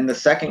 And the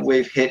second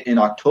wave hit in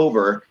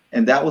October.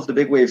 And that was the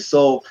big wave.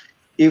 So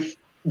if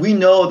we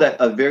know that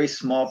a very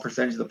small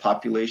percentage of the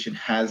population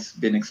has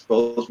been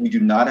exposed. We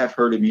do not have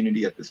herd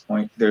immunity at this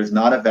point. There's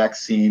not a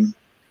vaccine.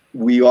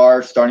 We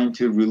are starting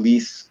to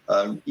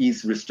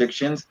ease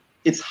restrictions.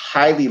 It's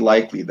highly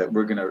likely that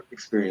we're going to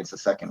experience a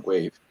second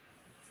wave.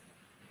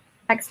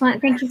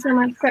 Excellent. Thank you so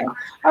much, sir.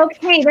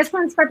 Okay, this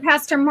one's for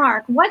Pastor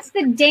Mark. What's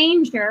the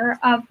danger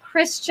of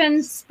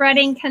Christians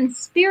spreading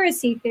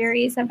conspiracy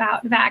theories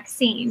about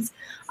vaccines?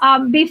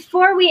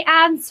 Before we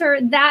answer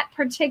that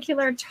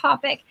particular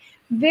topic,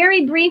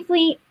 very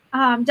briefly,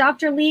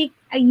 Dr. Lee,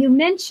 you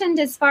mentioned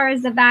as far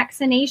as the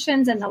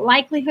vaccinations and the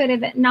likelihood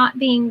of it not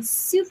being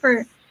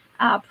super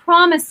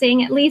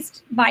promising, at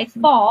least by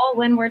fall,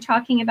 when we're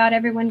talking about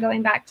everyone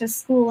going back to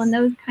school and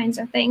those kinds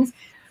of things.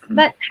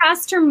 But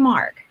Pastor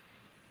Mark,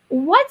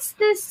 what's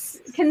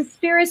this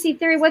conspiracy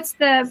theory? What's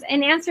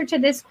an answer to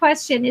this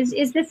question?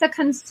 Is this a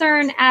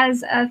concern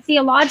as a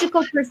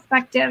theological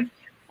perspective,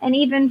 and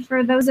even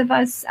for those of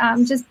us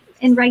just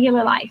in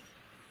regular life?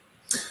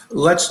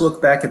 Let's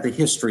look back at the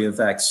history of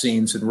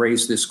vaccines and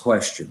raise this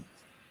question.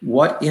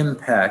 What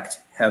impact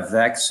have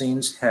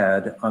vaccines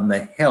had on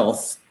the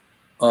health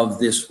of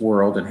this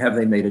world, and have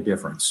they made a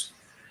difference?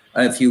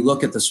 If you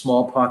look at the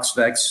smallpox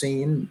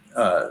vaccine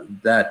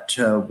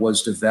that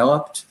was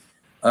developed,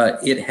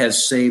 it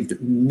has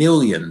saved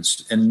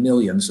millions and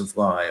millions of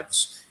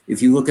lives.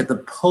 If you look at the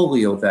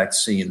polio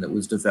vaccine that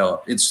was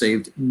developed, it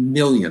saved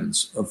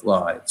millions of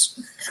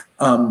lives.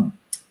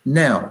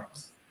 Now,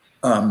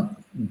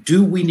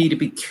 do we need to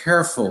be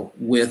careful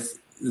with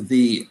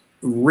the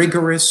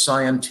rigorous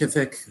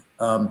scientific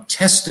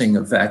testing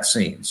of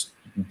vaccines?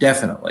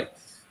 Definitely.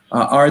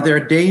 Are there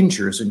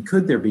dangers, and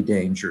could there be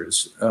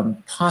dangers?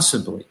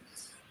 Possibly.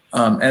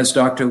 As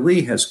Dr.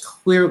 Lee has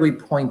clearly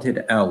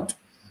pointed out,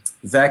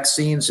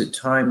 vaccines at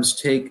times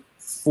take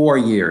 4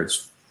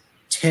 years,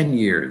 10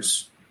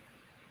 years,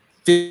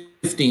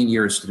 15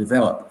 years to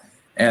develop.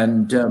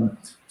 And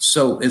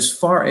so as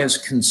far as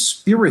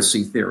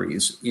conspiracy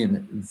theories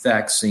in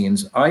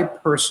vaccines, I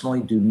personally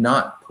do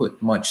not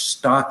put much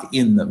stock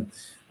in them.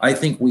 I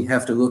think we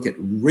have to look at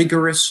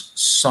rigorous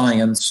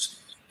science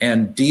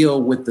and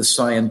deal with the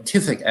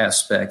scientific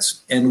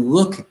aspects and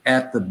look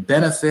at the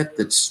benefit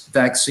that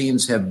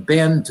vaccines have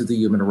been to the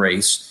human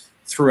race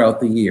throughout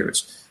the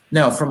years.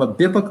 Now, from a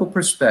biblical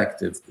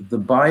perspective, the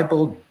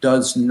Bible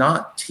does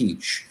not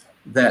teach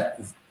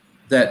that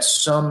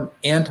some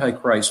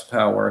antichrist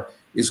power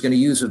is going to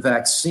use a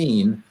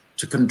vaccine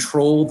to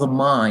control the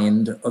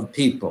mind of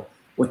people.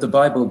 What the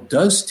Bible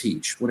does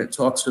teach, when it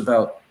talks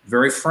about,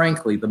 very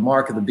frankly, the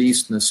mark of the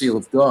beast and the seal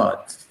of God,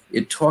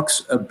 it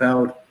talks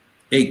about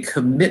a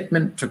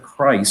commitment to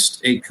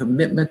Christ, a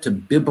commitment to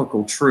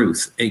biblical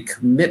truth, a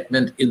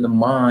commitment in the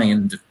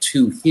mind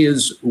to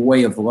his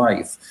way of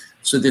life.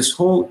 So this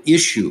whole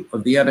issue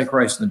of the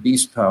Antichrist and the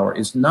beast power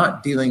is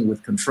not dealing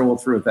with control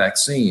through a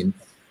vaccine.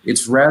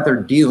 It's rather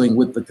dealing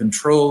with the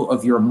control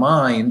of your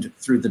mind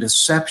through the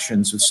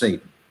deceptions of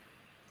Satan.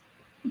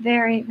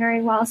 Very,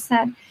 very well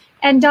said.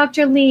 And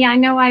Dr. Lee, I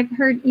know I've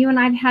heard you and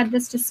I've had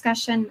this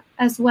discussion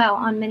as well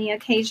on many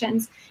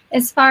occasions.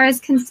 As far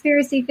as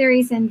conspiracy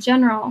theories in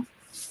general,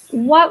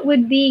 what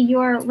would be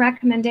your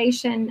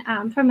recommendation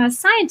from a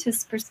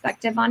scientist's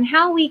perspective on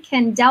how we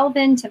can delve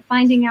into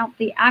finding out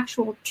the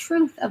actual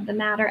truth of the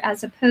matter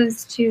as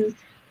opposed to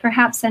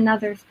perhaps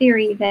another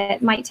theory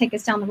that might take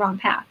us down the wrong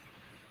path?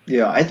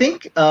 Yeah, I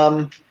think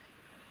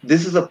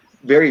this is a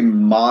very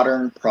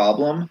modern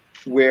problem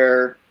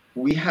where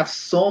we have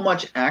so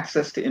much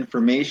access to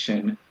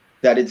information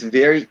that it's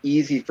very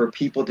easy for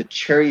people to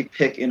cherry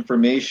pick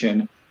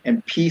information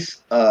and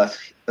piece a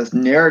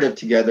narrative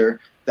together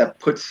that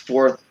puts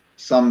forth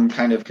some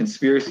kind of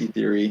conspiracy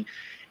theory.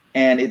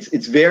 And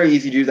it's very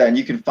easy to do that. And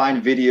you can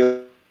find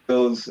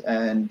videos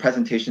and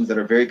presentations that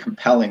are very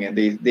compelling, and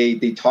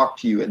they talk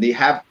to you, and they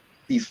have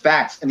these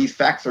facts, and these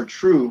facts are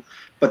true,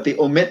 but they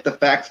omit the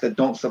facts that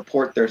don't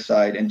support their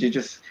side, and you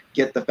just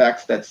get the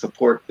facts that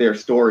support their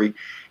story.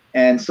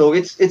 And so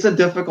it's a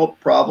difficult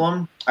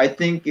problem. I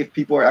think if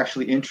people are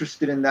actually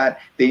interested in that,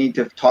 they need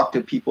to talk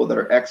to people that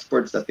are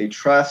experts that they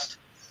trust,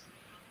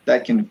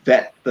 that can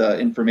vet the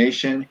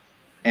information,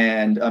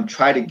 and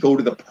try to go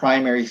to the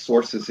primary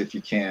sources if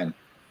you can.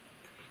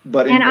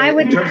 But in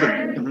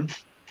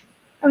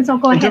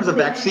terms of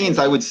vaccines,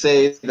 I would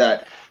say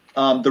that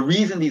the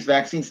reason these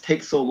vaccines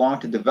take so long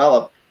to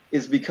develop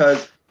is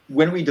because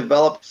when we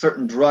develop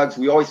certain drugs,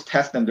 we always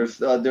test them. There's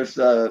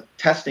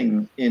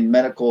testing in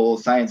medical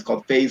science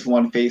called phase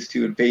 1, phase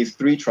 2, and phase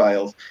 3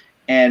 trials.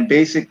 And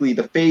basically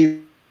the phase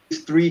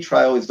 3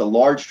 trial is the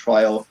large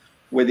trial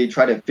where they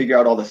try to figure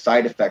out all the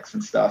side effects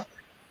and stuff.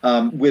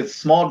 With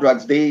small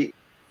drugs, they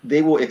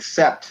will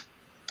accept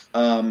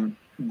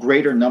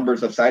greater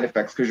numbers of side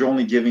effects because you're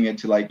only giving it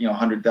to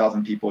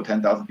 100,000 people,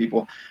 10,000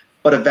 people.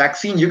 But a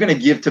vaccine, you're going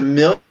to give to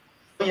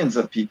millions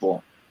of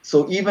people.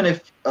 So even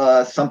if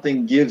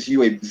something gives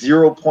you a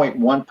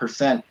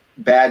 0.1%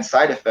 bad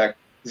side effect,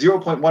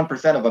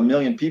 0.1% of a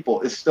million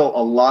people is still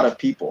a lot of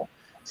people.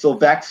 So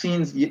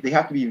vaccines, they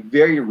have to be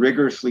very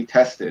rigorously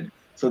tested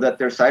so that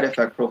their side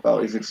effect profile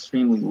is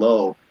extremely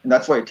low. And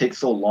that's why it takes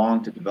so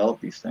long to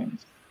develop these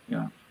things.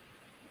 Yeah.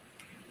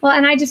 Well,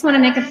 and I just want to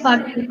make a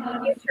plug for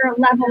future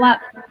Level Up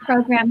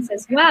programs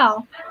as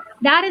well.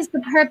 That is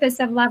the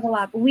purpose of Level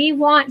Up. We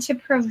want to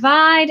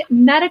provide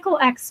medical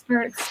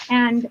experts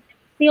and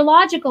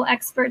theological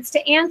experts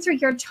to answer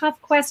your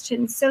tough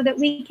questions so that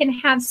we can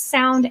have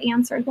sound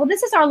answers. Well,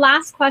 this is our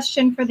last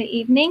question for the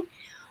evening.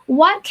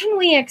 What can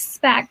we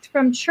expect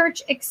from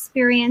church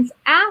experience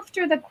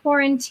after the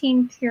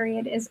quarantine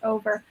period is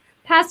over?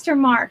 Pastor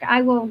Mark,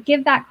 I will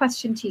give that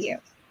question to you.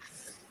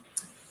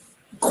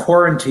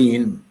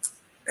 Quarantine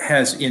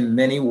has in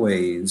many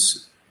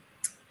ways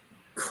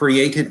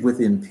created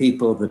within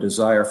people the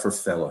desire for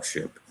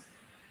fellowship.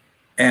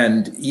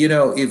 And,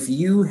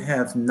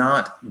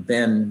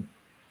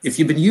 if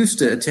you've been used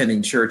to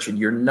attending church and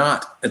you're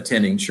not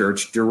attending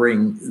church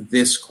during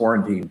this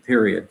quarantine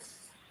period,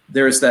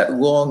 There's that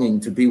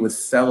longing to be with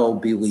fellow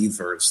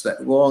believers,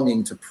 that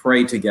longing to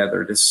pray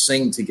together, to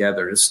sing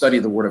together, to study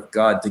the Word of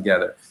God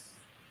together.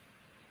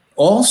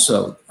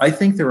 Also, I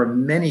think there are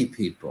many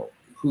people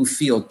who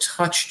feel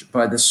touched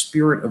by the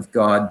Spirit of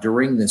God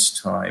during this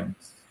time,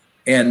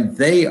 and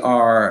they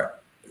are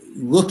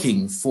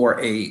looking for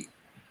a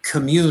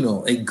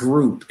communal, a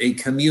group, a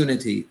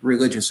community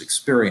religious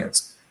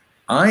experience.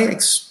 I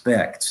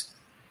expect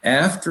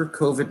after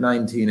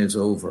COVID-19 is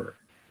over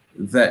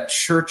that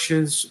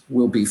churches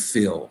will be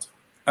filled.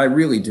 I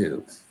really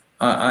do.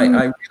 I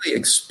really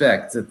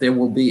expect that there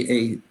will be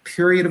a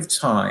period of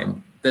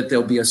time that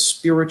there'll be a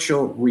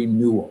spiritual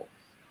renewal.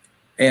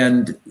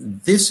 And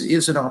this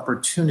is an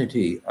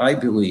opportunity, I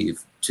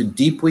believe, to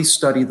deeply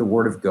study the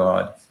Word of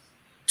God,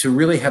 to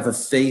really have a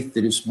faith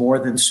that is more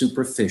than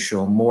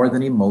superficial, more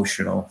than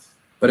emotional,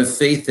 but a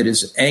faith that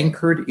is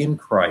anchored in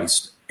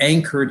Christ,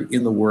 anchored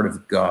in the Word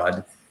of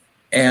God.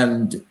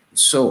 And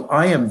so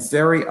I am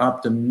very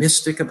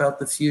optimistic about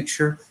the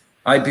future.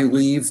 I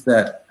believe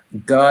that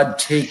God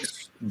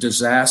takes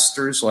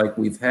disasters like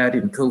we've had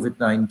in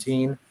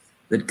COVID-19,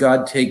 that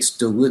God takes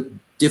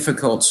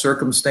difficult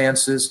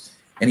circumstances,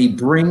 and he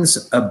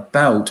brings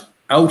about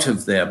out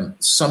of them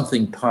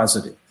something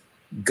positive.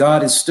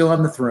 God is still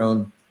on the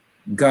throne.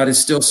 God is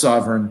still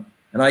sovereign.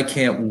 And I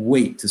can't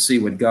wait to see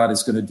what God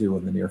is going to do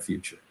in the near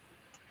future.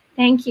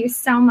 Thank you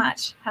so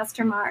much,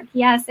 Pastor Mark.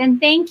 Yes, and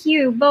thank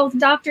you, both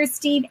Dr.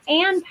 Steve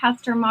and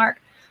Pastor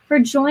Mark, for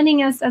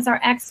joining us as our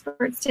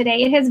experts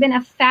today. It has been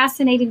a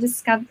fascinating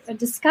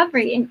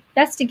discovery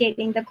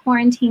investigating the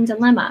quarantine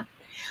dilemma.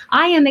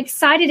 I am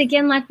excited,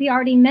 again, like we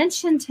already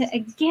mentioned, to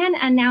again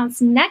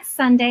announce next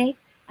Sunday.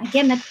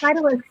 Again, the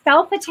title is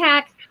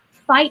Self-Attack,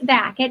 Fight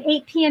Back. At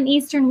 8 p.m.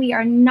 Eastern, we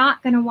are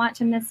not going to want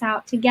to miss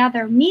out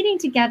together, meeting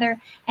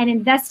together and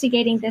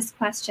investigating this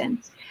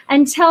question.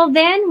 Until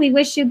then, we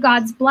wish you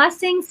God's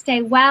blessing.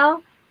 Stay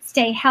well,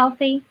 stay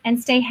healthy, and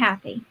stay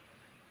happy.